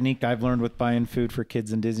biggest technique I've learned with buying food for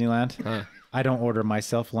kids in Disneyland, I don't order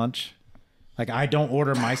myself lunch. Like, I don't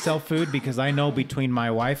order myself food because I know between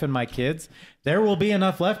my wife and my kids, there will be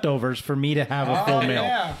enough leftovers for me to have a full meal.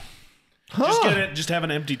 Yeah. Just get it. Just have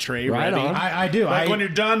an empty tray Right ready. on. I do. Like when you're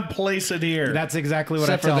done, place it here. That's exactly what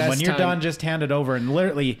Except I tell for them. When this you're time. done, just hand it over. And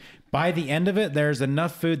literally, by the end of it, there's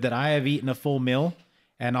enough food that I have eaten a full meal,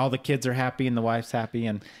 and all the kids are happy, and the wife's happy,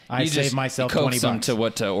 and I You save just myself coax them $20. to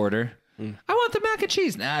what to order. I want the mac and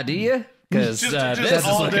cheese. Nah, do you? Because Just this is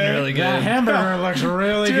all looking day. really good. That hamburger looks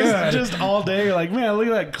really good. just all day. You're like, man, look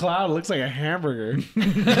at that cloud. It looks like a hamburger.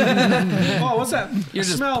 Oh, what's that? You're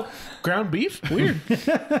just- smell ground beef. Weird.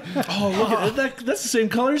 Oh, look at that. That's the same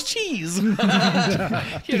color as cheese.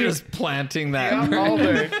 You're just planting that. all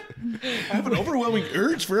day. I have an overwhelming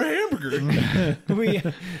urge for a hamburger.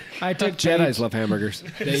 I took Jedis Paige. love hamburgers.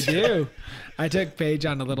 They do. I took Paige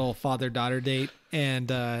on a little father-daughter date, and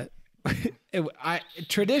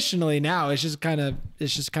traditionally now it's just kind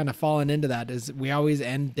of fallen into that. Is we always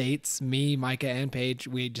end dates, me, Micah, and Paige.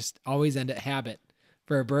 We just always end at Habit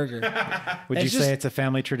for a burger. Would It's you just- say it's a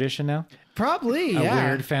family tradition now? Probably, A yeah.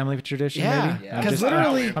 weird family tradition, Yeah. maybe? Yeah. I'm 'Cause just,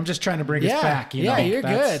 literally- I'm just trying to bring Yeah, us back. You yeah, know? you're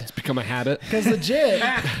That's- good. It's become a habit. Because legit,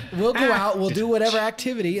 we'll go out, we'll do whatever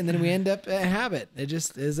activity, and then we end up at Habit. It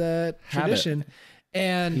just is a tradition.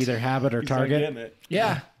 And Either Habit or Target.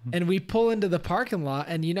 yeah, and we pull into the parking lot,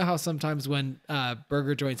 and you know how sometimes when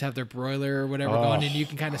burger joints have their broiler or whatever going, and you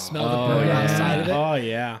can kind of smell the burger outside of it. Oh,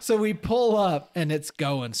 yeah. So we pull up, and it's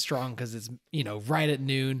going strong because it's right at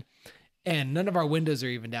noon, and none of our windows are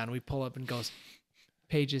even down. We pull up and goes,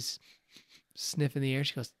 Paige is sniffing the air.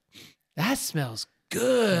 She goes, "That smells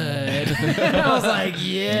good." I was like,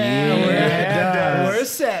 "Yeah, we're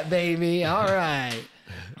set, baby. All right."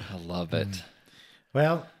 I love it.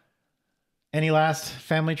 Well, any last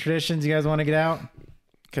family traditions you guys want to get out?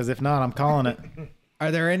 Because if not, I'm calling it.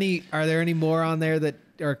 Are there any more on there that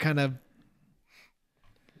are kind of?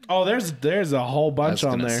 Oh, there's a whole I was bunch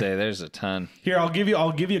on gonna there. say there's a ton. Here, I'll give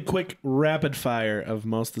you a quick rapid fire of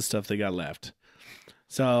most of the stuff they got left.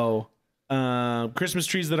 So, Christmas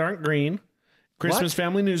trees that aren't green, Christmas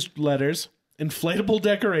family newsletters, inflatable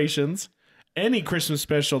decorations, any Christmas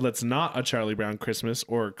special that's not a Charlie Brown Christmas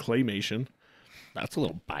or claymation, That's a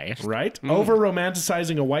little biased. right? Over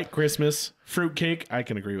romanticizing a white Christmas, fruitcake, I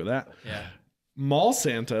can agree with that. Yeah. Mall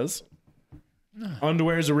Santas.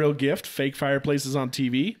 Underwear is a real gift. Fake fireplaces on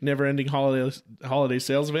TV. Never-ending holiday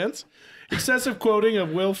sales events. Excessive quoting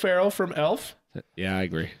of Will Ferrell from Elf. Yeah, I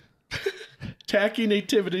agree. Tacky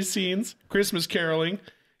nativity scenes. Christmas caroling.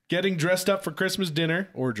 Getting dressed up for Christmas dinner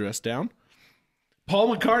or dressed down.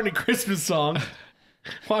 Paul McCartney Christmas song.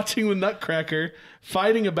 Watching with Nutcracker.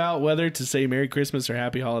 Fighting about whether to say Merry Christmas or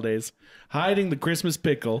Happy Holidays. Hiding the Christmas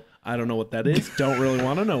pickle. I don't know what that is. Don't really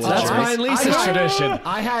want to know what That's that is. mine, Lisa's tradition.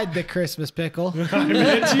 I had the Christmas pickle. I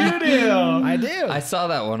bet you do. I do. I saw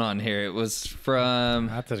that one on here. It was from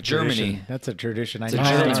That's a Germany. tradition. That's a tradition. I a know.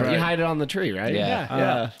 tradition. That's right. right. You hide it on the tree, right?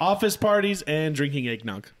 Yeah. Office parties and drinking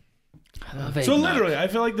eggnog. So literally, I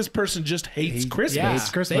feel like this person just hates Christmas. yeah, Hates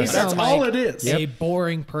Christmas. They That's sound all like it is. A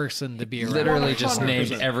boring person to be around. Literally just 100%.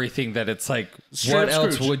 named everything that it's like, Straight what up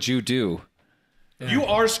else Scrooge. would you do? You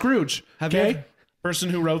are Scrooge. Have Okay? you-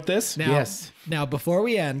 Person who wrote this. Now, Yes. Now, before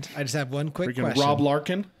we end, I just have one quick Freaking question. Rob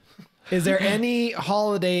Larkin. Is there any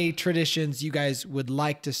holiday traditions you guys would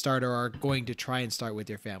like to start or are going to try and start with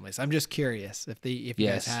your families? I'm just curious if you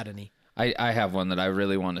Yes. guys had any. I have one that I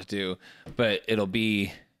really want to do, but it'll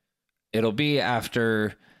be It'll be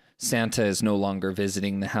after Santa is no longer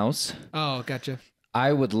visiting the house. Oh, gotcha.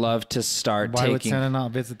 I would love to start Why would taking. Santa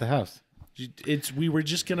not visit the house? We were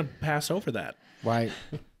just gonna pass over that. Why?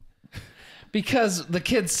 Because the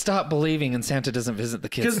kids stop believing and Santa doesn't visit the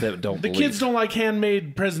kids that don't The believe. kids don't like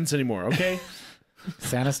handmade presents anymore. Okay.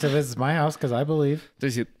 Santa still visits my house because I believe.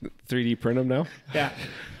 Does he 3D print them now? Yeah.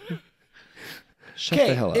 Shut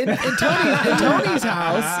the hell up. In Tony's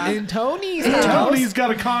house, Tony's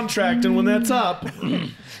got a contract, and when that's up,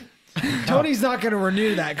 Tony's not going to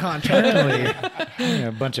renew that contract. Apparently,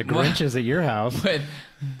 a bunch of Grinches at your house.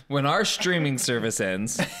 When our streaming service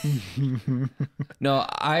ends.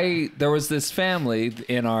 There was this family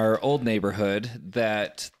in our old neighborhood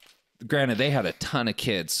that, granted, they had a ton of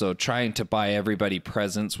kids, so trying to buy everybody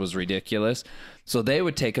presents was ridiculous. So they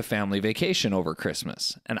would take a family vacation over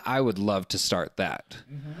Christmas, and I would love to start that.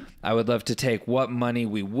 Mm-hmm. I would love to take what money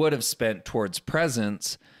we would have spent towards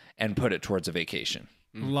presents and put it towards a vacation.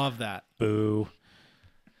 Love that. Boo.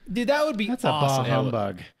 Dude, that would be That's a awesome. bah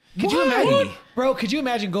humbug. Could you imagine, bro? Could you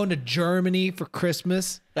imagine going to Germany for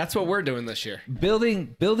Christmas? That's what we're doing this year.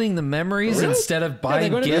 Building the memories instead of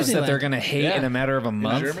buying going to gifts that Disneyland. they're going to hate in a matter of a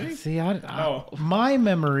month. Germany? See, my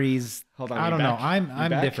memories. Hold on, I you don't know. back? I'm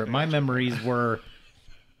back? different. My memories were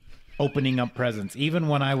opening up presents. Even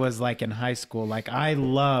when I was like in high school, like I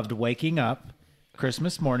loved waking up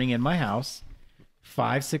Christmas morning in my house,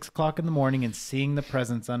 5, 6 o'clock in the morning, and seeing the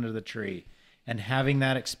presents under the tree, and having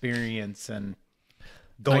that experience and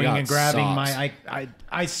going got and grabbing socks.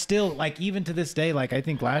 I still, like, even to this day, like I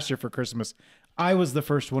think last year for Christmas, I was the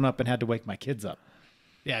first one up and had to wake my kids up.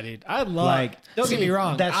 Yeah, dude. I love. Like, Don't get me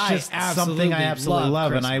wrong. That's I just something I absolutely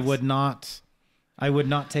love, and I Christmas. would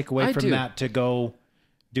not take away I from do. that to go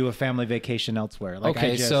do a family vacation elsewhere. Like,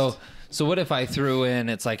 Okay, I just, so what if I threw in,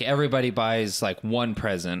 it's like everybody buys like one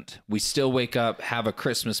present. We still wake up, have a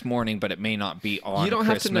Christmas morning, but it may not be on You don't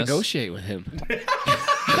have to Christmas. negotiate with him.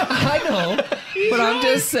 I know, but I'm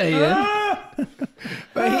just saying.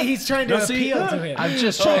 But he's trying to appeal to him. I'm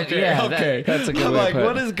just trying. That's a good I'm way like, to put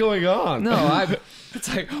what it. is going on? No, it's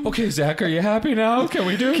like, okay, Zach, are you happy now? Can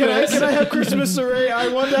we do this? Can I have Christmas array? I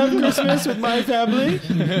want to have Christmas with my family.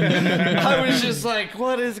 I was just like,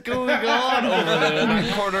 what is going on over there in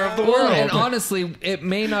that corner of the Well, world? and honestly, it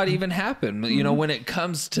may not even happen. You know, when it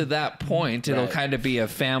comes to that point, it'll kind of be a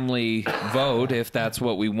family vote if that's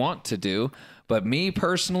what we want to do. But me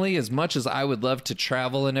personally, as much as I would love to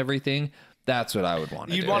travel and everything, that's what I would want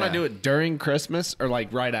to do. You'd want to do it during Christmas or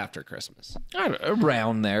like right after Christmas?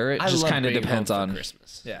 Around there. It just kind of depends on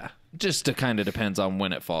Christmas. Yeah, just kind of depends on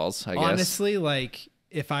when it falls, I guess. Honestly, like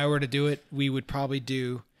if I were to do it, we would probably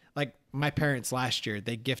do like my parents last year.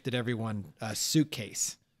 They gifted everyone a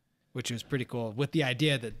suitcase, which was pretty cool. With the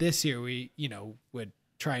idea that this year we, would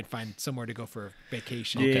try and find somewhere to go for a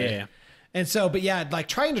vacation. Yeah. And so, but yeah, like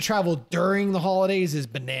trying to travel during the holidays is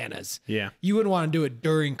bananas. Yeah. You wouldn't want to do it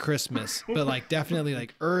during Christmas, but like definitely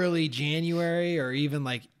like early January or even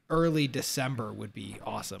like early December would be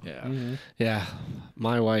awesome. Yeah. Yeah.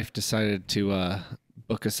 My wife decided to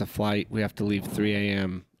book us a flight. We have to leave 3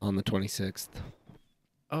 a.m. on the 26th.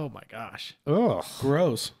 Oh my gosh. ugh.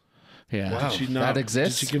 Gross. Yeah. Did she not, that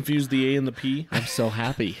exists? Did she confuse the A and the P? I'm so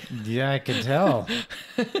happy. Yeah, I can tell.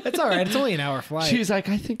 That's all right. It's only an hour flight. She's like,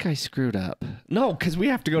 I think I screwed up. No, because we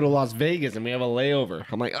have to go to Las Vegas and we have a layover.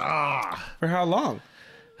 I'm like, For how long?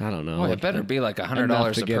 I don't know. Well, it better be like Enough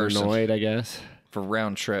 $100 to a get person annoyed, I guess. for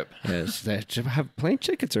round trip. Yes, plane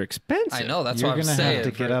tickets are expensive. I know, that's You're what I'm gonna saying. have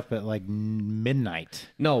to get up at like midnight.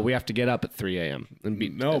 No, we have to get up at 3 a.m. and be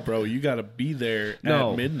No, bro, you got to be there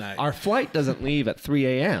at midnight. Our flight doesn't leave at 3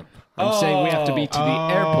 a.m. I'm saying we have to be to the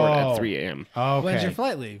airport at 3 a.m. Okay. When's your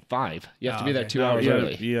flight leave? 5. You have to Oh, be there okay. 2 hours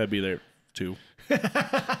early. You got to be there too.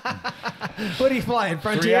 What are you flying?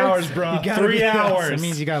 Frontier? 3 hours, bro. You gotta 3 be- hours. That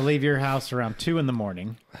means you got to leave your house around 2 in the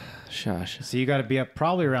morning. Shush. So you got to be up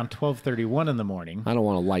probably around 12:31 in the morning. I don't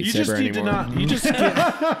want a You just lightsaber need anymore. to not. You just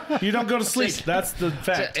get, you don't go to sleep. That's the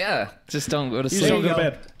fact. Yeah, just don't go to You just sleep. don't There go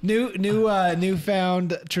you to bed.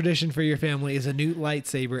 Newfound tradition for your family is a new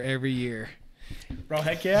lightsaber every year. Bro,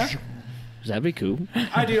 heck yeah. That'd be cool.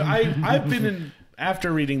 I do. I've been in.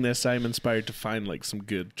 After reading this, I'm inspired to find like some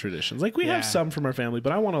good traditions. Like we Yeah. have some from our family,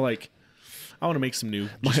 but I want to make some new,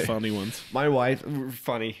 just funny ones. My wife,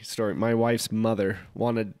 funny story. My wife's mother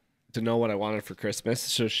wanted to know what I wanted for Christmas,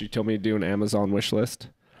 so she told me to do an Amazon wish list.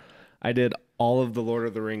 I did all of the Lord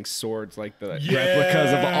of the Rings swords, like the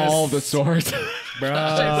replicas of all the swords.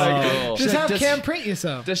 Bro, Just have Cam print you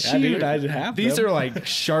some. Does yeah, dude, I have These them. are like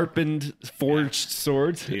sharpened, forged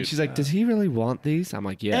swords. She's like, does he really want these? I'm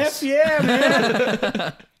like, yes. F yeah,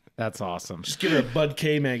 man. That's awesome. Just get her a Bud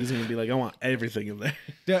K magazine and be like, I want everything in there.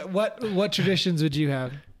 Yeah, what traditions would you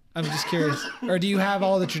have? I'm just curious. Or do you have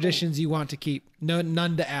all the traditions you want to keep? No,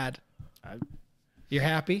 none to add. You're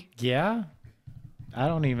happy? Yeah. I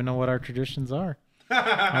don't even know what our traditions are.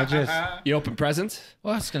 I just You open presents?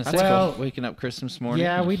 Well, I was gonna say, Well, waking up Christmas morning.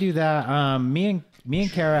 yeah, we do that. Me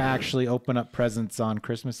and Kara actually open up presents on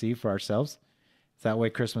Christmas Eve for ourselves. That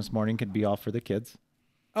way, Christmas morning could be all for the kids.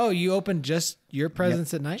 Oh, you open just your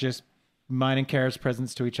presents at night? Just mine and Kara's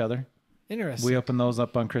presents to each other. Interesting. We open those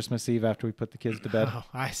up on Christmas Eve after we put the kids to bed. Oh,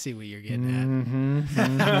 I see what you're getting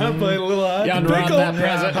Play a little hot Yeah, unwrap that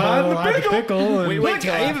present. Pickle. We at. wait Look,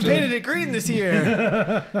 till I even after. painted it green this year.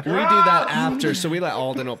 We do that after. So we let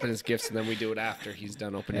Alden open his gifts, and then we do it after he's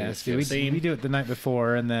done opening Yeah, his see, gifts. we do it the night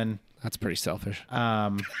before, and then That's pretty selfish. I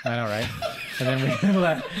know, right? And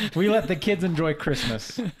then we let the kids enjoy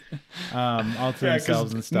Christmas, all to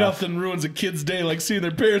themselves and stuff. Nothing ruins a kid's day like seeing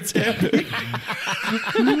their parents happy.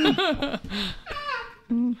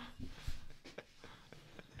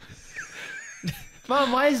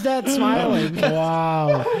 Mom, why is Dad smiling?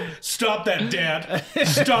 Wow. Stop that, Dad.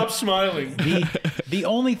 Stop smiling. The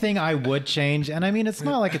only thing I would change, and I mean, it's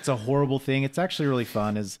not like it's a horrible thing. It's actually really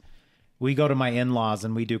fun. Is we go to my in-laws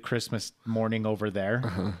and we do Christmas morning over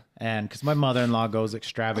there, and because my mother-in-law goes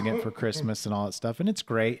extravagant for Christmas and all that stuff, and it's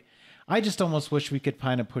great. I just almost wish we could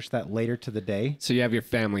kind of push that later to the day. So you have your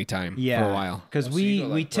family time for a while. Because so you go,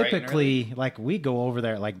 we like, bright and typically we go over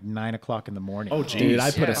there at like 9 o'clock in the morning. Oh, geez. Dude,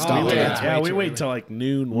 I put a stop to that. Yeah, we wait till like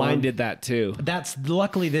noon. Mine 1. did that too. That's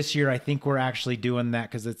luckily this year. I think we're actually doing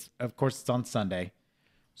that because it's on Sunday,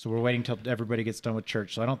 so we're waiting till everybody gets done with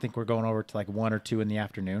church. So I don't think we're going over to like 1 or 2 in the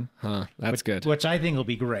afternoon. Huh. That's good. Which I think will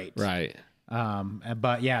be great. Right.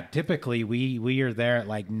 But yeah, typically we are there at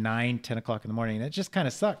like 9, 10 o'clock in the morning, and it just kind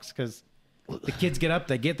of sucks because the kids get up,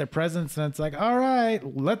 they get their presents, and it's like, all right,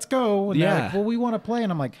 let's go. And they're Yeah. like, well, we want to play,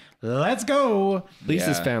 and I'm like, let's go.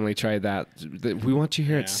 Lisa's Yeah. family tried that. We want you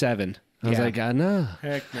here at 7. I was Yeah. like, no.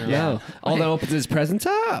 Heck no. No. Alden opens his presents.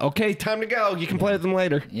 Okay, time to go. You can play with them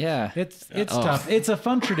later. Yeah. It's tough. It's a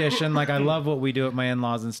fun tradition. Like I love what we do at my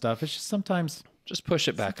in-laws and stuff. It's just sometimes Just push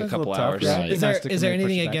it back a Sometimes a couple little tough, hours. yeah. Right. Is Nice to there push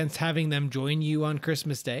anything it back. against having them join you on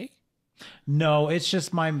Christmas Day? No, it's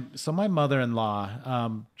just my mother-in-law,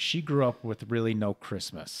 she grew up with really no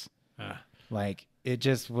Christmas. Like it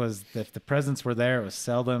just was, if the presents were there, it was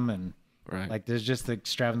seldom, and Right. like there's just the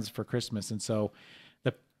extravagance for Christmas. And so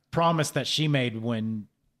the promise that she made when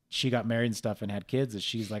she got married and stuff and had kids is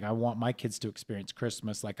she's like, I want my kids to experience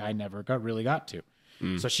Christmas like I never really got to.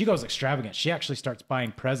 So she goes extravagant. She actually starts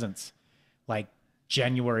buying presents like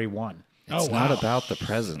January 1. It's not about the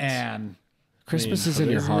presents. And Christmas is in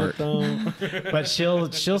your heart. but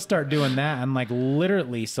she'll start doing that, and like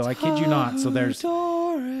literally, so I kid you not. So there's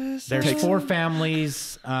 4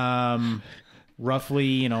 families,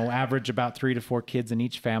 roughly, average about 3 to 4 kids in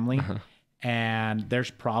each family, and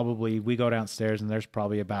there's probably, we go downstairs and there's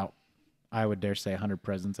probably about, I would dare say, 100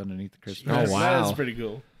 presents underneath the Christmas tree. Oh, wow. That's pretty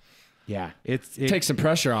cool. Yeah, it Take some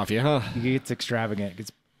pressure off you, huh? gets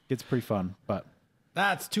extravagant. It's pretty fun, but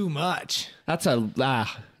That's too much. That's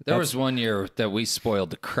There was one year that we spoiled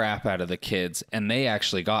the crap out of the kids, and they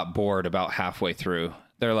actually got bored about halfway through.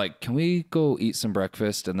 They're like, "Can we go eat some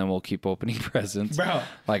breakfast, and then we'll keep opening presents?" Bro.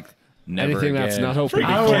 Like, never anything again. that's not opening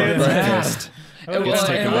I for would- breakfast. Well,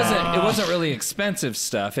 it wasn't really expensive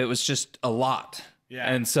stuff. It was just a lot.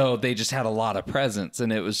 Yeah. And so they just had a lot of presents,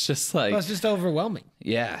 and it was just like, Well, it's just overwhelming.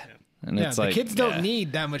 yeah. And Yeah, it's the like, kids don't yeah.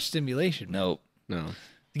 need that much stimulation. Nope. No.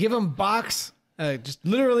 Give them box, just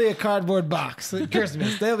literally a cardboard box at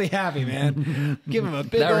Christmas. They'll be happy, man. Give them a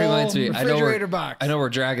big That old reminds me. refrigerator box. I know we're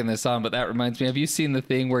dragging this on, but that reminds me. Have you seen the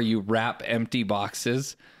thing where you wrap empty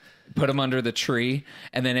boxes, put them under the tree,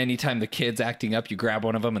 and then anytime the kid's acting up, you grab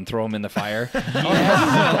one of them and throw them in the fire?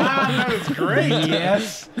 That is great.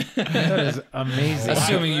 yes, that is amazing.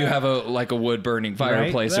 Assuming you have a wood burning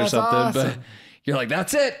fireplace or That's something, awesome. but you're like,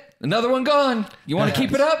 that's it. Another one gone. You want to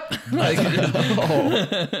keep it up? Like,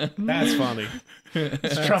 That's funny.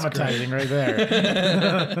 It's traumatizing right there.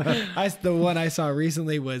 The one I saw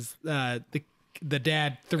recently was the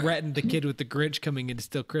dad threatened the kid with the Grinch coming in to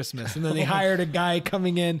steal Christmas, and then they hired a guy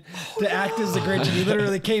coming in to act as the Grinch, and he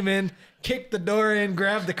literally came in, kicked the door in,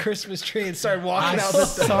 grabbed the Christmas tree, and started walking out the door.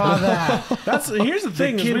 Saw that. Here's the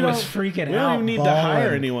thing. is kid we was don't- freaking We don't out, even need to bawling. hire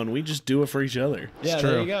anyone. We just do it for each other. Yeah, true.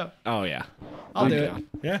 there you go. Oh, yeah. I'll do it.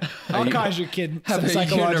 Yeah. I'll cause your kid have some a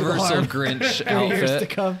psychological universal harm Grinch for years to outfit.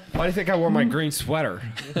 come. Why do you think I wore my green sweater?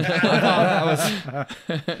 I thought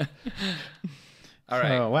that was... All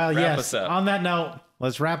right. Oh, well, wrap yes. us up. On that note,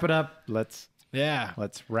 let's wrap it up. Let's Yeah.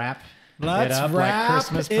 wrap. Let's up like wrap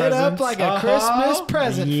Christmas it up presents. like a Christmas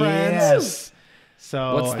present, friends. Yes.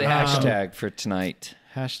 So What's the hashtag for tonight?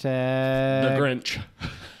 Hashtag The Grinch.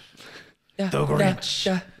 The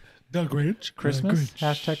Grinch. The Grinch. Christmas.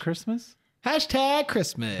 Hashtag Christmas. Hashtag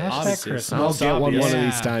Christmas. Hashtag Christmas. I'll get one obvious. of Yeah.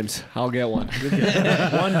 these times. I'll get one.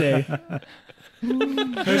 One day.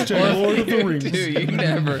 Hashtag Lord of the Rings. Dude, you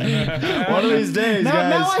never. One of these days,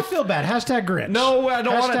 now I feel bad. Hashtag Grinch. No, I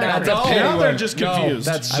don't want it now. Hashtag That's Grinch. Now they're Grinch. just No, confused.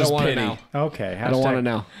 That's I just don't want it pity. now. Okay. I don't want to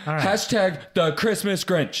know. All right. Hashtag the Christmas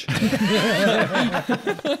Grinch.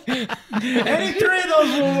 Any three of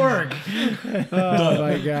those will work. Oh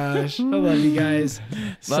my gosh. I love you guys.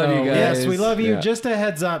 Love you guys. Yes, we love you. Yeah. Just a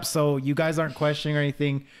heads up, so you guys aren't questioning or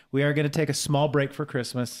anything. We are going to take a small break for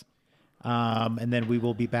Christmas, and then we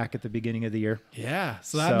will be back at the beginning of the year. Yeah.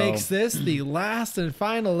 So that So- makes this the last and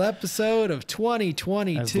final episode of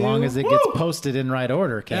 2022. As long as it gets posted in right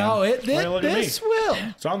order, Cam. Oh, Hey, look at this will.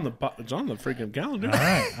 It's on the freaking calendar. All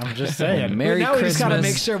right, I'm just saying. Merry Now we Christmas. just got to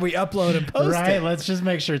make sure we upload and post Right, it. let's just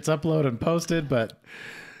make sure it's uploaded and posted. But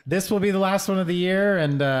this will be the last one of the year,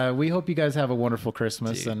 and we hope you guys have a wonderful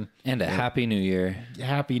Christmas and And a happy new year.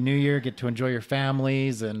 happy New Year. Get to enjoy your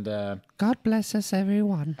families, and God bless us,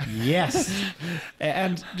 everyone. yes,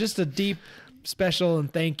 And just a deep, special,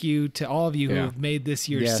 and thank you to all of you who Yeah. have made this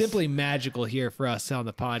year Yes. simply magical here for us on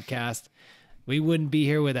the podcast. We wouldn't be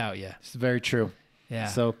here without you. it's very true. Yeah.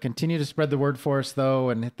 So continue to spread the word for us, though,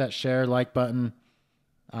 and hit that share like button.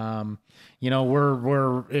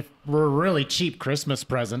 We're a really cheap Christmas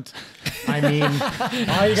present. I mean,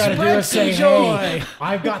 all you got to do Spread is say, some joy. "Hey,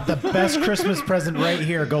 I've got the best Christmas present right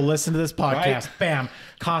here. Go listen to this podcast." Bam,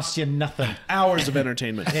 cost you nothing. Hours of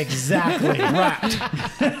entertainment. Exactly, wrapped.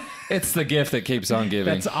 It's the gift that keeps on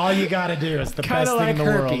giving. That's all you got to do. It's the Kind best of thing like in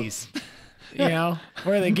the world. herpes. You know,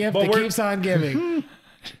 we're the gift But that we're- keeps on giving.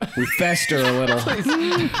 We fester a little.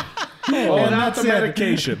 And Not that's the it.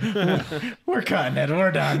 medication. We're cutting it.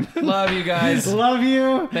 We're done. Love you guys. Love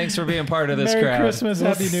you. Thanks for being part of this Merry crowd. Christmas.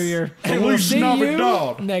 Happy New Year. And we'll see Snobby you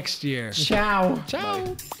dog. next year. Ciao.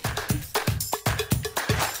 Ciao.